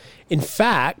 80s. In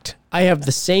fact, I have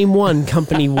the same one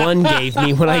Company One gave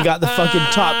me when I got the fucking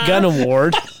Top Gun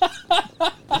award.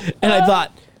 And I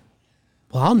thought,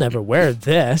 well, I'll never wear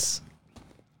this.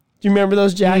 Do you remember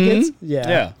those jackets? Yeah.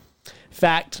 Yeah. In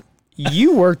fact,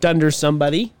 you worked under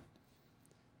somebody.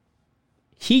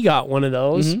 He got one of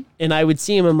those, and I would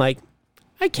see him. I'm like,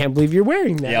 I can't believe you're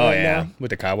wearing that Yeah, oh right yeah. now. With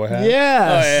the cowboy hat.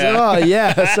 Yes. Oh, Oh,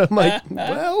 yeah. So I'm like,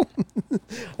 well,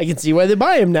 I can see why they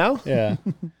buy him now. Yeah.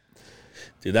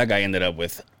 Dude, that guy ended up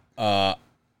with 5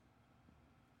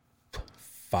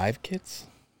 kids.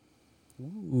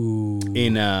 Ooh.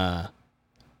 In a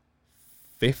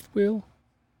fifth wheel.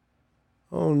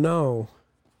 Oh, no.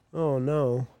 Oh,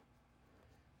 no.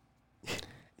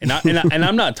 And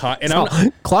I'm not talking. And I'm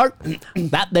not, Clark,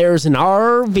 that there's an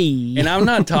RV. and I'm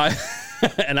not talking.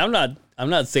 And I'm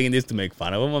not saying this to make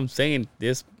fun of him. I'm saying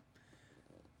this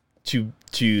to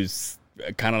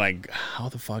kind of like, how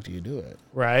the fuck do you do it?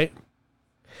 Right?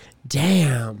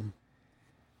 Damn.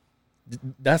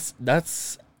 That's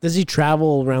Does he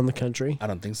travel around the country? I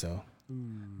don't think so.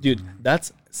 Dude,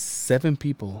 that's 7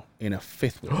 people in a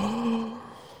fifth wheel.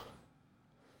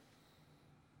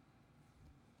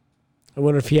 I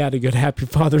wonder if he had a good Happy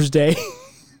Father's Day.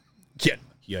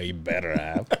 Yeah, you better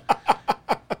have.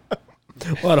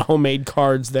 A lot of homemade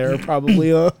cards there, probably.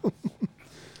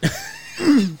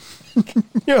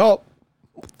 Yeah.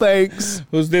 Thanks.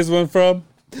 Who's this one from?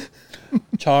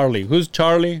 Charlie. Who's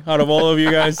Charlie out of all of you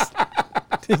guys?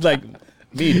 He's like,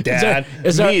 me, Dad.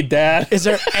 Dad. Is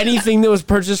there anything that was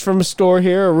purchased from a store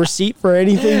here? A receipt for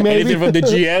anything, maybe? Anything from the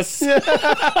GS?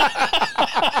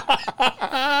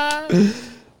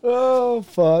 Oh,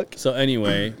 fuck. So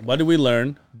anyway, what did we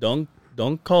learn? Don't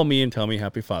call me and tell me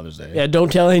Happy Father's Day. Yeah,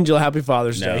 don't tell Angel Happy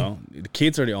Father's Day. No, the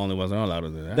kids are the only ones that are allowed to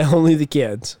do that. Only the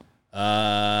kids.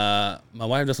 My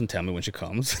wife doesn't tell me when she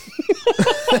comes.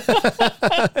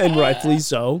 And rightfully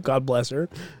so. God bless her.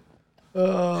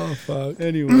 Oh, fuck.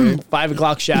 Anyway, 5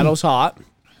 o'clock shadow's hot.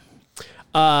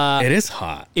 it is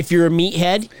hot. If you're a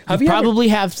meathead, Have you you ever- probably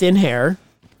have thin hair.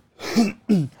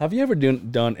 Have you ever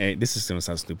done a? This is gonna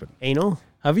sound stupid. Anal?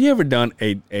 Have you ever done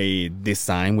a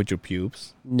design with your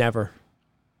pubes? Never.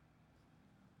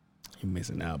 You're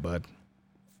missing out, bud.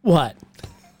 What?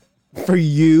 For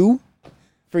you?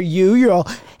 For you, you're all,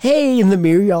 hey, in the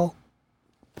mirror, y'all.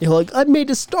 You're like, I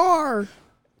made a star.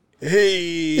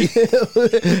 Hey,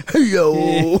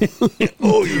 Yo.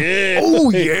 oh yeah,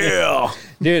 Oh, yeah.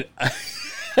 dude.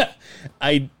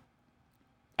 I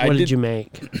What did you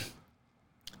make?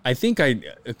 I think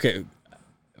okay.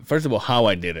 First of all, how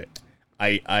I did it,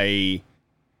 I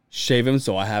shave him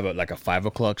so I have like a 5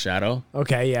 o'clock shadow,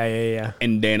 Okay, yeah.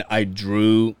 and then I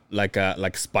drew like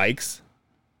spikes,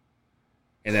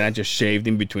 and then I just shaved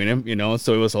in between them,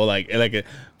 So it was all like a.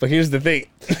 But here's the thing.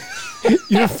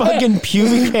 Your fucking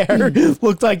pubic hair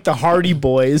looked like the Hardy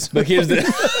Boys. But here's the.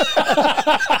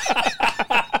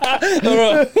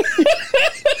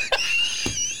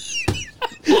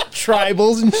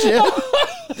 Tribals and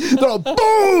shit. They're all,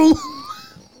 boom!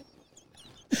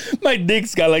 My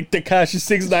dick's got like Tekashi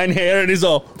 6ix9ine hair, and it's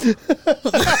all.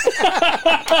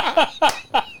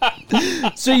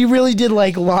 So you really did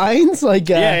like lines? Like,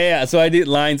 Yeah. So I did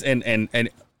lines, and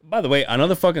by the way,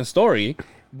 another fucking story.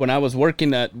 When I was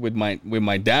working with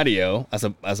my daddy-o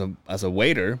as a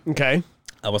waiter, Okay.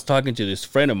 I was talking to this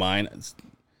friend of mine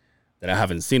that I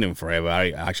haven't seen him forever.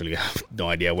 I actually have no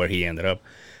idea where he ended up.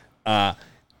 I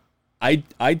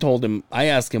told him, I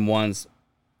asked him once,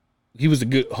 he was a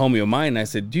good homie of mine, and I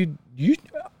said, dude,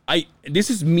 this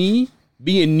is me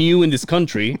being new in this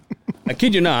country. I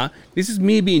kid you not. This is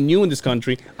me being new in this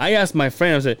country. I asked my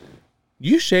friend, I said,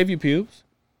 you shave your pubes?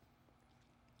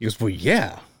 He goes, well,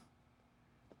 yeah.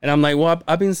 And I'm like, well,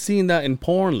 I've been seeing that in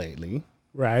porn lately.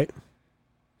 Right.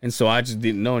 And so I just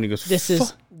didn't know. And he goes, This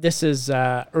is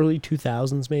early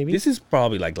 2000s, maybe. This is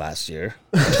probably like last year.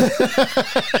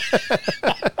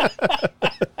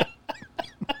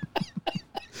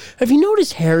 Have you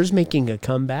noticed hair's making a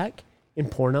comeback in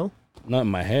porno? Not in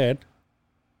my head.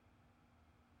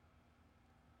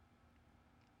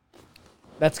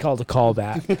 That's called a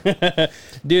callback.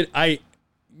 Dude,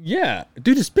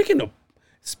 Dude,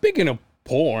 speaking of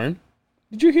porn,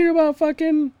 did you hear about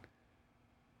fucking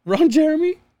Ron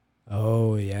Jeremy?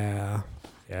 Oh, yeah.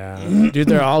 Yeah. Dude,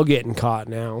 they're all getting caught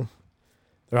now.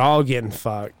 They're all getting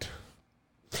fucked.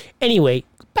 Anyway,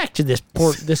 back to this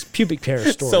pubic hair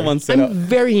story. I'm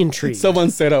very intrigued.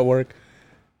 Someone said at work,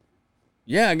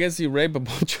 yeah, I guess he raped a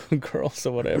bunch of girls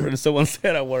or whatever. And someone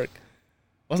said at work,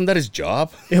 wasn't that his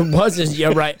job? It wasn't.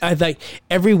 Yeah, right. I think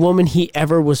every woman he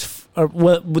ever was,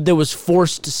 that was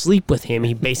forced to sleep with him,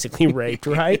 he basically raped,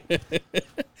 right?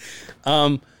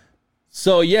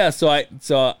 So he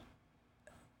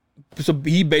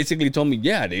basically told me,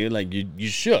 yeah, dude, like you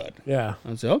should. Yeah.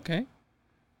 I said, okay.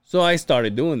 So I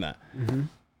started doing that. Mm-hmm.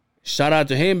 Shout out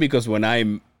to him because when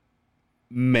I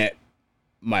met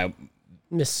my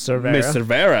Miss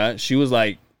Cervera, she was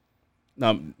like,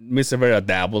 Miss Cervera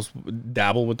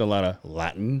dabble with a lot of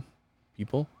Latin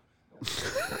people.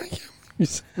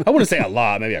 I wouldn't say a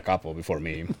lot, maybe a couple before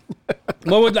me.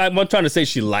 I'm trying to say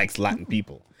she likes Latin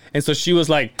people, and so she was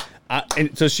like,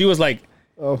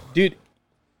 oh, dude,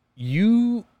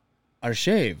 you are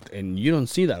shaved and you don't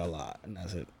see that a lot. And I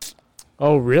said,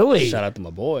 oh, really? Shout out to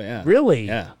my boy. Yeah, really?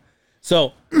 Yeah.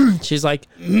 So she's like,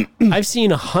 I've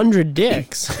seen 100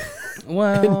 dicks.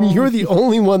 Well, and you're the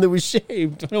only one that was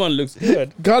shaved. Everyone looks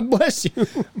good. God bless you.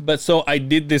 But so I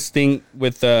did this thing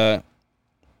with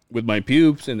my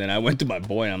pubes, and then I went to my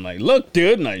boy and I'm like, look,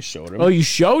 dude, and I showed him. Oh, you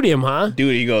showed him, huh?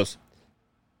 Dude, he goes,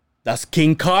 that's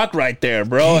King Cock right there,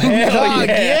 bro. Hell Cock,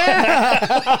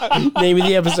 yeah. Name of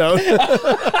the episode.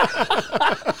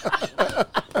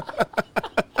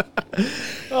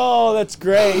 Oh, that's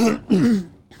great.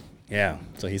 Yeah,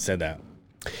 so he said that.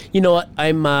 You know what?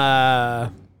 I'm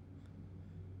a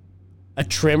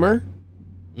trimmer,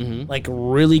 like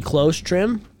really close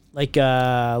trim, like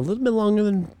a little bit longer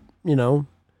than,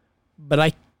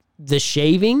 but the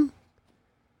shaving,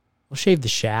 I'll shave the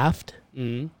shaft,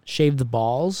 shave the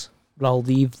balls, but I'll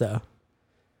leave I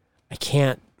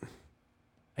can't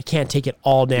take it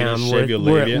all down where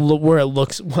it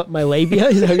looks, what, my labia?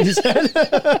 Is that what you said?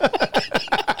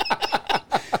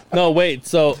 No, wait,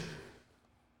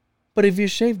 but if you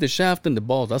shave the shaft and the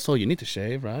balls, that's all you need to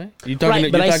shave, right? You're talking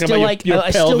but I still about your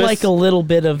I pelvis? still like a little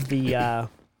bit of the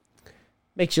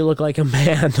makes you look like a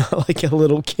man, not like a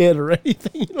little kid or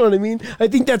anything. You know what I mean? I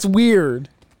think that's weird.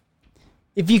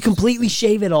 If you completely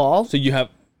shave it all, So you have,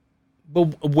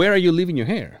 but where are you leaving your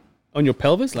hair? On your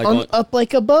pelvis? Like up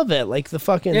like above it, like the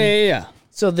fucking Yeah.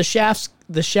 So the shaft's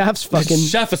fucking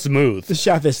Shaft is smooth. the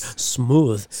shaft is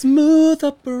smooth. Smooth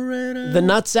operator. The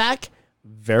nutsack,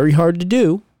 very hard to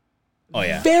do. Oh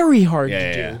yeah. Very hard to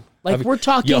Yeah. do. Like we're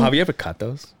talking. Yo, have you ever cut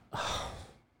those?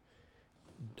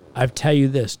 I tell you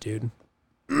this, dude.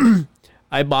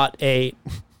 I bought a.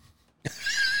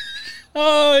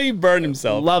 Oh, he burned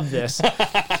himself. Love this.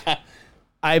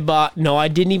 I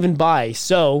didn't even buy.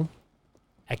 So,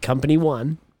 at Company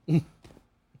One,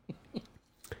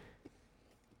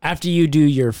 after you do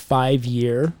your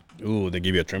 5-year, Ooh, they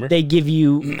give you a trimmer? they give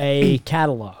you a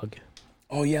catalog.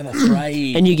 Oh yeah, that's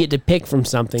right. And you get to pick from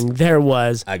something. There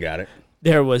was I got it.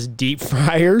 deep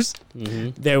fryers.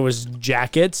 There was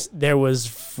jackets. There was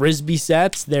Frisbee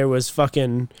sets. There was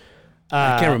fucking.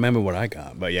 I can't remember what I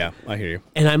got, but yeah, I hear you.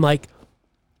 And I'm like,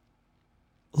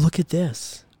 look at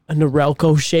this, a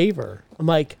Norelco shaver. I'm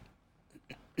like,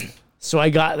 so I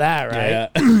got that, right? Yeah.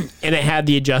 And it had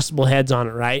the adjustable heads on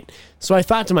it, right? So I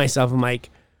thought to myself, I'm like,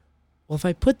 well, if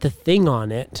I put the thing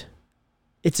on it,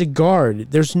 it's a guard.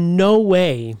 There's no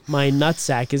way my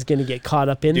nutsack is going to get caught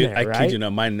up in Dude, there, I right? kid you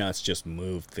not, my nuts just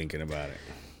moved thinking about it.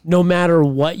 No matter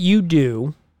what you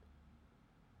do,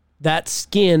 that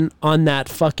skin on that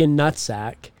fucking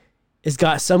nutsack has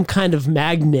got some kind of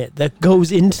magnet that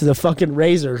goes into the fucking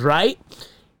razors, right?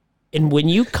 And when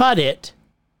you cut it,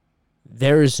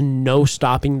 there's no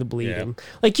stopping the bleeding. Yeah.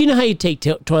 Like, you know how you take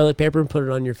toilet paper and put it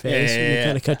on your face and you Yeah.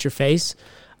 kind of cut your face?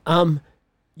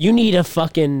 You need a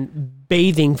fucking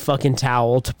bathing fucking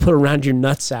towel to put around your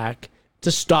nutsack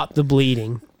to stop the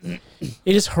bleeding. It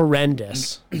is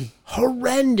horrendous.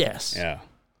 Horrendous. Yeah.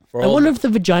 I wonder if the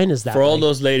vagina's that For all way.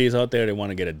 those ladies out there that want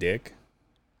to get a dick.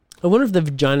 I wonder if the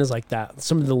vagina's like that.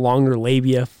 Some of the longer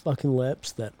labia fucking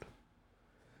lips that.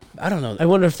 I don't know. I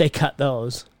wonder if they cut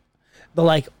those. The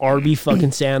like Arby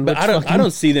fucking sandwich. But I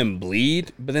don't see them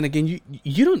bleed. But then again,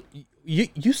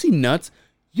 you see nuts.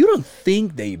 You don't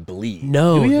think they bleed.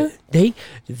 No, do you?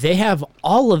 they have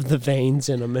all of the veins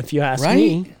in them. If you ask Right?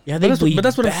 me, yeah, they bleed. But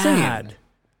that's what bad. I'm saying.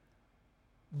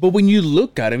 But when you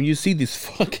look at them, you see this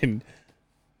fucking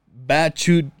bad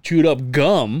chewed up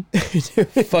gum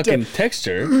fucking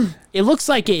texture. It looks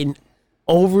like an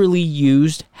overly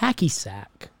used hacky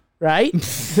sack, right?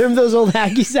 Remember those old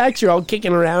hacky sacks you're all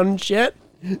kicking around and shit?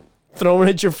 Throwing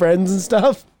at your friends and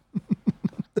stuff?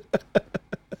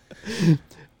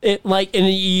 It like, and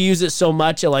you use it so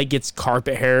much it like gets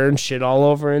carpet hair and shit all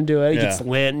over into it. It gets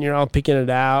lint and you're all picking it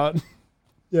out.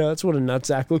 Yeah, that's what a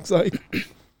nutsack looks like.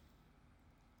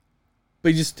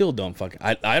 But you still don't fucking...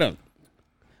 I don't...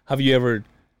 Have you ever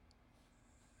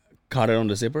caught it on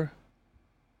the zipper?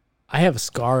 I have a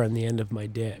scar on the end of my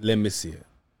dick. Let me see it.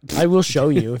 I will show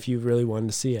you if you really wanted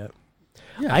to see it.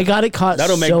 Yeah. I got it caught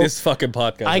That'll make this fucking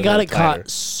podcast I a got little it caught tighter.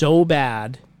 so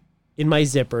bad in my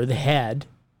zipper, the head,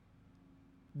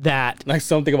 that... Like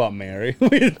something about Mary.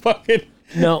 We fucking...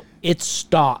 No, it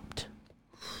stopped.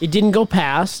 It didn't go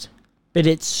past, but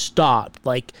it stopped.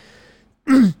 Like,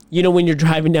 you know when you're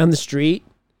driving down the street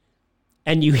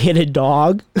and you hit a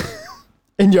dog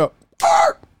and you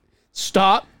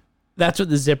stop? That's what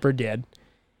the zipper did.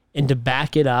 And to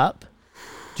back it up,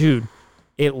 dude,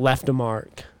 it left a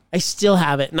mark. I still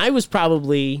have it. And I was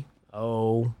probably,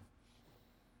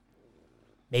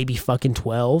 maybe fucking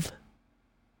 12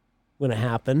 when it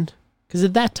happened. Because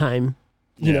at that time,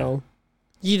 you know,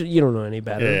 you don't know any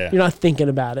better. Yeah. You're not thinking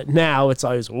about it. Now it's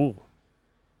always, ooh,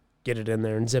 get it in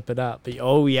there and zip it up. But,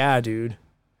 oh, yeah, dude.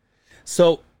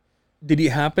 So, did it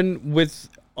happen with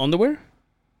underwear?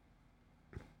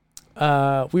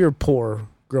 We were poor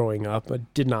growing up,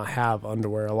 but did not have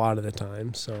underwear a lot of the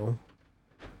time. So,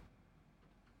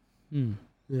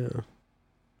 yeah.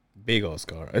 Big old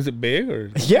scar. Is it big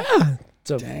or? Yeah.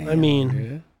 So, I mean,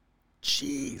 Yeah.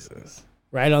 Jesus.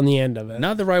 right on the end of it.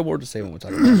 Not the right word to say when we're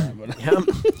talking about that, but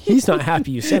Yeah, he's not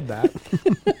happy you said that.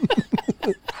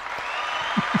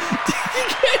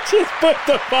 just put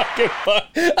the fucking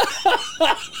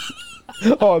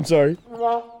Oh, I'm sorry.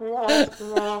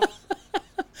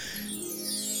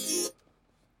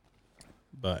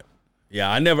 But yeah,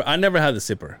 I never had the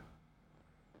zipper.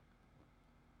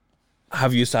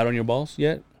 Have you sat on your balls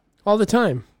yet? All the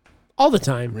time. All the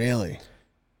time. Really?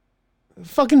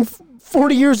 Fucking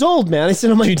 40 years old, man. I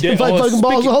sit on my You did? my Oh, fucking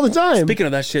balls speaking- all the time. Speaking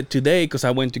of that shit, today, because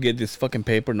I went to get this fucking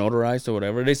paper notarized or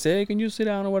whatever, they say, hey, can you sit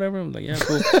down or whatever? I'm like, yeah,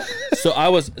 cool. so I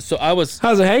was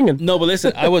How's it hanging? no, but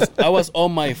listen, I was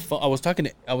on my phone. I was talking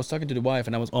to the wife,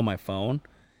 and I was on my phone,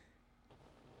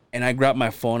 and I grabbed my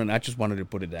phone, and I just wanted to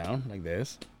put it down like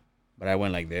this, but I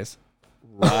went like this,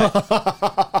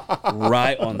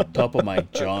 right on top of my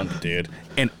junk, dude,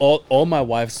 and all my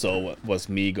wife saw was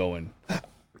me going,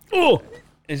 oh,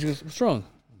 and she goes, what's wrong?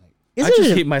 I Isn't just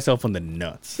it- hit myself on the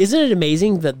nuts. Isn't it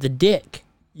amazing that the dick,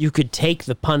 you could take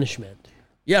the punishment?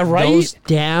 Yeah, right. Those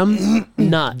damn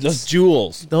nuts. Those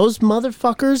jewels. Those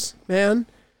motherfuckers, man.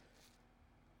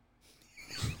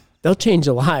 They'll change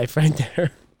a life right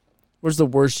there. Where's the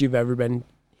worst you've ever been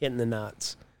hitting the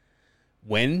nuts?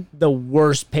 When? The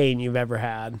worst pain you've ever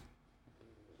had.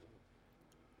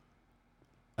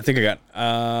 I think I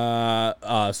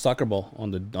got soccer ball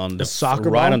on the soccer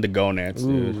right ball? on the gonads,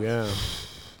 dude. yeah.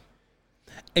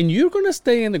 And you're gonna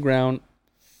stay in the ground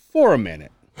for a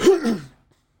minute.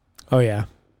 Oh, yeah.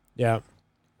 Yeah.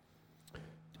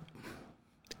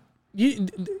 You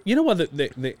know what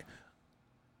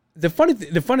the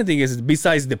funny thing is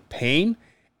besides the pain,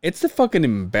 it's the fucking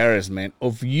embarrassment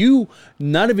of you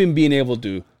not even being able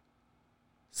to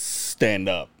stand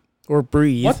up. Or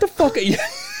breathe. What the fuck?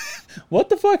 What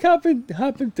the fuck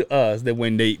happened to us that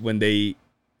when they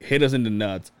hit us in the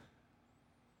nuts,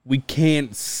 we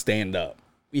can't stand up.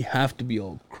 We have to be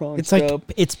all crunched It's like, up.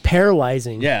 it's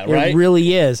paralyzing. Yeah, right? It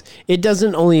really is. It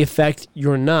doesn't only affect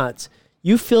your nuts.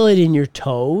 You feel it in your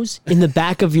toes, in the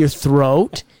back of your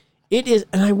throat. It is,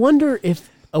 and I wonder if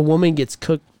a woman gets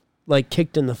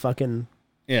kicked in the fucking,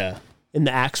 Yeah. in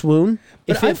the axe wound.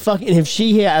 But If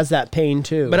she has that pain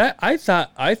too. But I thought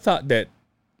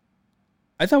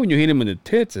when you hit him in the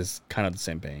tits is kind of the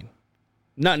same pain.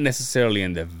 Not necessarily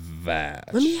in the vag.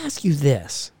 Let me ask you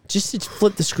this, just to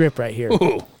flip the script right here.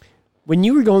 Ooh. When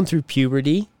you were going through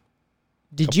puberty,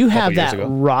 did you have years that ago.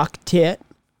 rock tit?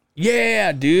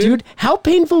 Yeah, dude. Dude, how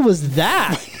painful was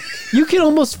that? You could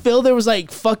almost feel there was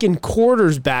like fucking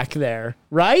quarters back there,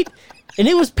 right? And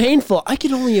it was painful. I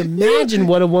can only imagine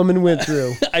what a woman went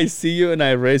through. I see you and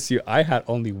I race you. I had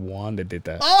only one that did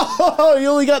that. Oh, you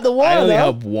only got the one. I only huh?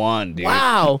 have one, dude.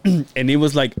 Wow. And it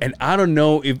was like, and I don't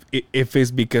know if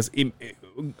it's because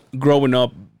growing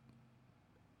up,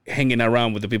 hanging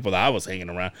around with the people that I was hanging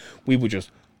around, we would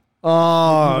just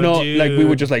Dude. like we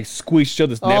would just like squeeze each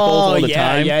other's nipples all the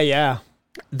time. Yeah.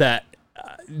 That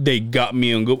they got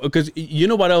me on go because you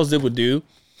know what else they would do?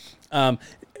 I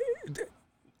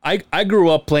grew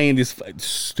up playing this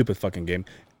stupid fucking game.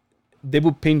 They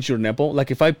would pinch your nipple.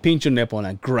 Like if I pinch your nipple and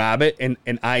I grab it and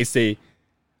I say,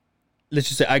 let's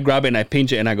just say I grab it and I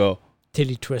pinch it and I go,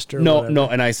 Titty twister. no,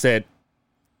 and I said,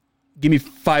 give me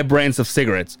 5 brands of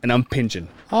cigarettes and I'm pinching.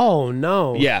 Oh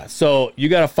no. Yeah, so you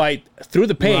gotta fight through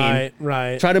the pain.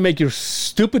 Right. Try to make your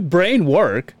stupid brain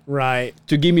work Right.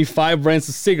 to give me 5 brands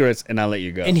of cigarettes and I'll let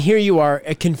you go. And here you are,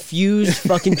 a confused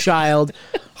fucking child,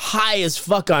 high as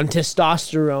fuck on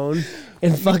testosterone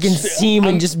and fucking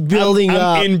semen just building I'm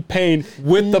up. in pain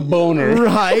with the boner.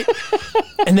 Right.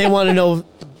 And they want to know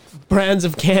brands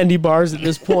of candy bars at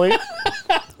this point.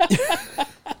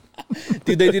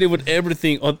 Dude, they did it with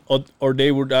everything, or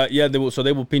they would, so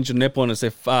they would pinch your nipple and say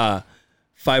 5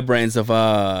 brands of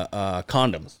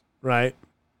condoms. Right.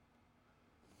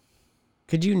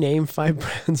 Could you name 5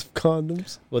 brands of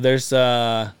condoms? Well, there's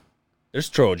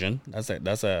Trojan. That's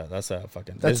a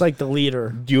fucking. That's like the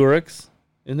leader. Durex,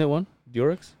 isn't that one?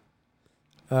 Durex.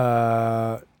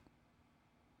 I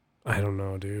don't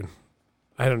know, dude.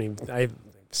 I've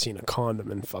seen a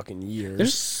condom in fucking years.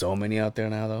 There's so many out there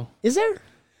now, though. Is there?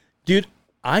 Dude,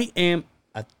 I am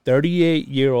a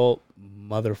 38-year-old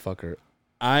motherfucker.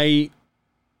 I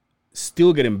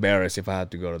still get embarrassed if I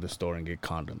had to go to the store and get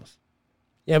condoms.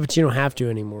 Yeah, but you don't have to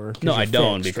anymore. 'cause No, you're I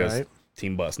don't fixed, because right?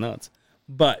 Team Bust Nuts.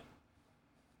 But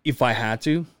if I had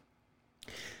to,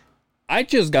 I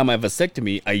just got my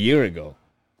vasectomy a year ago.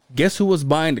 Guess who was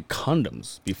buying the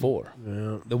condoms before?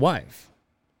 Yeah. The wife.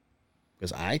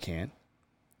 Because I can't.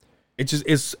 It just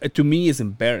is, to me, it's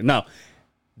embarrassing. Now,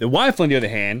 the wife, on the other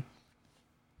hand,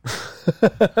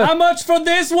 how much for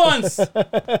this once?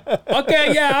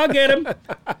 Okay, yeah, I'll get him.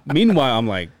 Meanwhile, I'm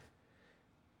like,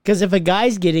 Because if a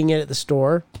guy's getting it at the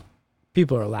store,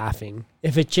 people are laughing.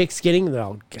 If a chick's getting it, they're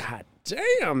all, God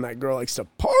damn, that girl likes to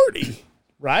party.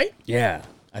 Right? yeah,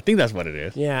 I think that's what it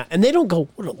is. Yeah. And they don't go,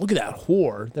 look at that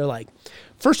whore. They're like,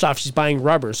 first off, she's buying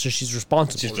rubber, so she's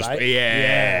responsible, Just, right?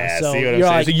 yeah, So see what I'm you're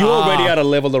saying? like, So you already got a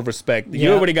level of respect. Yeah.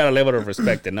 You already got a level of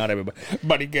respect that not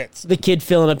everybody gets. The kid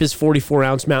filling up his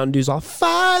 44-ounce Mountain Dew's all,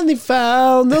 finally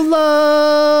found the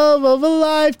love of a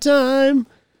lifetime.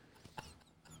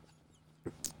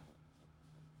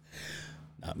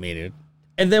 Not me, dude.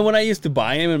 And then when I used to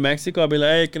buy him in Mexico, I'd be like,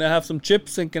 hey, can I have some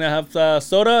chips? And can I have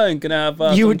soda? And can I have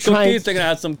You some would try cookies? And can I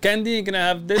have some candy? And can I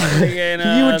have this? And,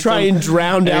 You would try and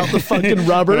drown out the fucking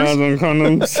rubbers.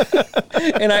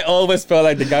 And I always felt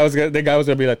like the guy was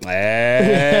gonna be like,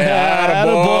 hey,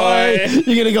 attaboy.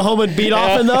 You gonna go home and beat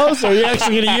off in those? Or are you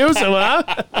actually gonna use them, huh?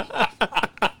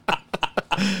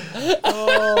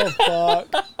 Oh, fuck.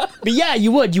 But yeah,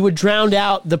 you would drown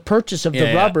out the purchase of the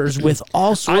Yeah. rubbers with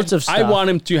all sorts of stuff. I want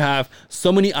him to have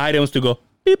so many items to go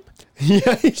beep.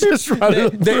 Yeah, he's just running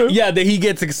through. That he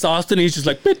gets exhausted and he's just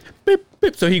like beep, beep,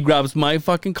 beep. So he grabs my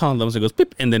fucking condoms and goes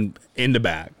beep, and then in the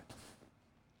bag.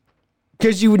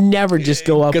 Because you would never just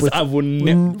go up Because with I would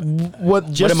never.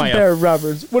 what just am a I, pair a of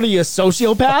rubbers. What are you, a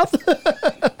sociopath?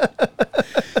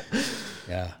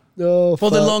 Yeah. Oh, For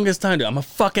the fuck. longest time, dude, I'm a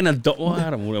fucking adult. Well, I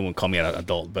wouldn't call me an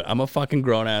adult, but I'm a fucking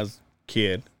grown ass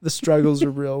kid, The struggles are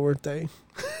real, weren't they?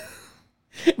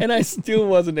 and I still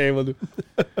wasn't able to.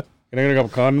 Can I get a couple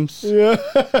condoms? Yeah.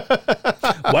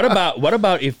 What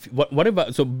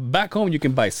about? So back home, you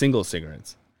can buy single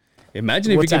cigarettes.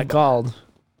 Imagine if What's you that could. called?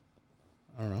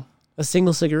 I don't know. A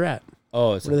single cigarette.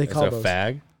 Oh, it's What do they call a those?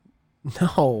 fag.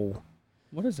 No.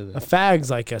 What is it? A fag's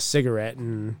like a cigarette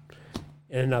in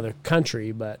another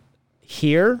country, but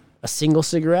here, a single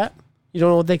cigarette, you don't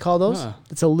know what they call those? Huh.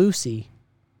 It's a Lucy.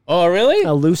 Oh, really?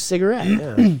 A loose cigarette.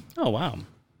 Yeah. Oh, wow.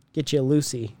 Get you a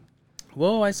Lucy.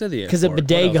 Well, I said the Because at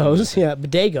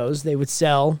Bodegos, they would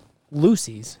sell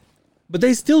Lucy's. But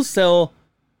they still sell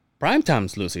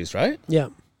Primetime's Lucy's, right? Yeah.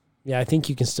 Yeah, I think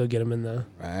you can still get them in the...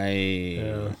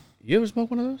 Right. You ever smoke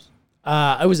one of those?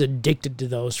 I was addicted to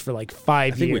those for like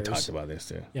 5 I think years. we talked about this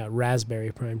too. Yeah,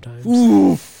 raspberry prime times.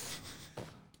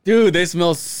 Dude, they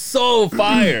smell so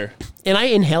fire. And I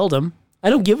inhaled them. I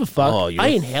don't give a fuck. Oh, you're I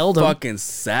inhaled them. fucking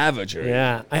savagery.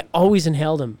 Yeah, I always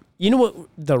inhaled them. You know what?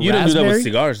 The You don't do raspberry. that with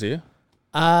cigars, do you?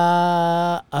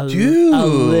 A Dude.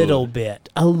 little bit.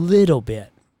 A little bit.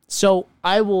 So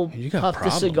I will You got puff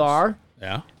problems. the cigar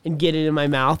Yeah. and get it in my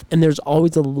mouth, and there's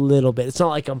always a little bit. It's not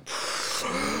like I'm.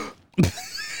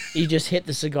 You just hit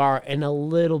the cigar, and a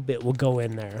little bit will go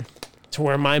in there, to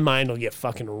where my mind will get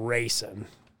fucking racing.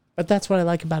 But that's what I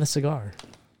like about a cigar.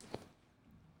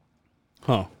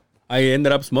 Huh. I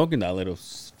ended up smoking that little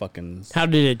fucking. How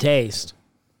did it taste?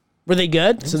 Were they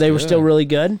good? So they were good. still really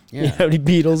good. Yeah. You have any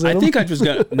Beatles in I them? think I just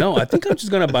gonna no. I think I'm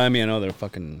just gonna buy me another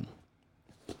fucking.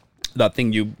 That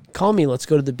thing you. Call me. Let's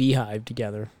go to the Beehive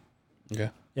together. Okay.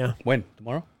 Yeah. When?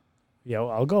 Tomorrow? Yeah,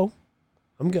 well, I'll go.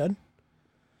 I'm good.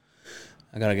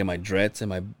 I gotta get my dreads and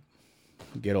my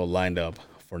get all lined up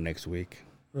for next week.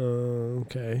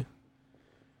 Okay.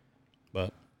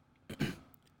 But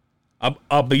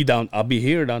I'll be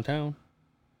here downtown.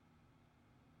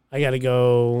 I gotta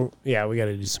go. Yeah, we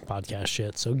gotta do some podcast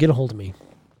shit. So get a hold of me.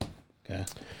 Okay.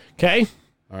 Okay.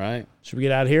 All right. Should we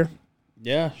get out of here?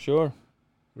 Yeah, sure.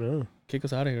 Yeah. Kick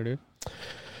us out of here, dude.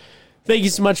 Thank you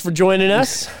so much for joining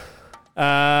us.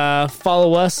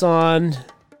 Follow us on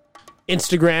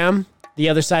Instagram, The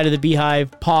Other Side of the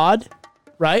Beehive Pod,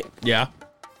 right? Yeah.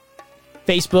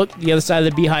 Facebook, The Other Side of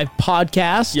the Beehive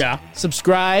Podcast. Yeah.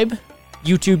 Subscribe.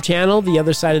 YouTube channel, The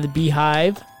Other Side of the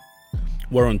Beehive.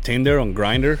 We're on Tinder, on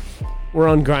Grindr. We're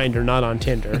on Grindr, not on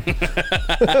Tinder.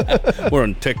 We're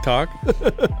on TikTok.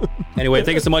 Anyway,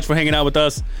 thank you so much for hanging out with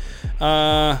us.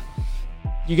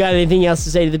 You got anything else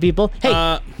to say to the people? Hey,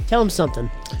 Uh, tell them something.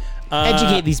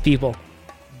 Educate these people.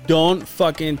 Don't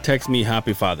fucking text me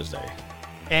Happy Father's Day.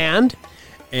 And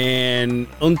And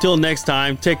until next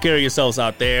time, take care of yourselves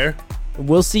out there.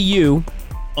 we'll see you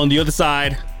On the other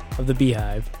side. of the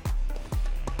Beehive.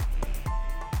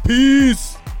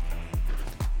 Peace.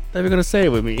 What are you gonna say it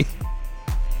with me?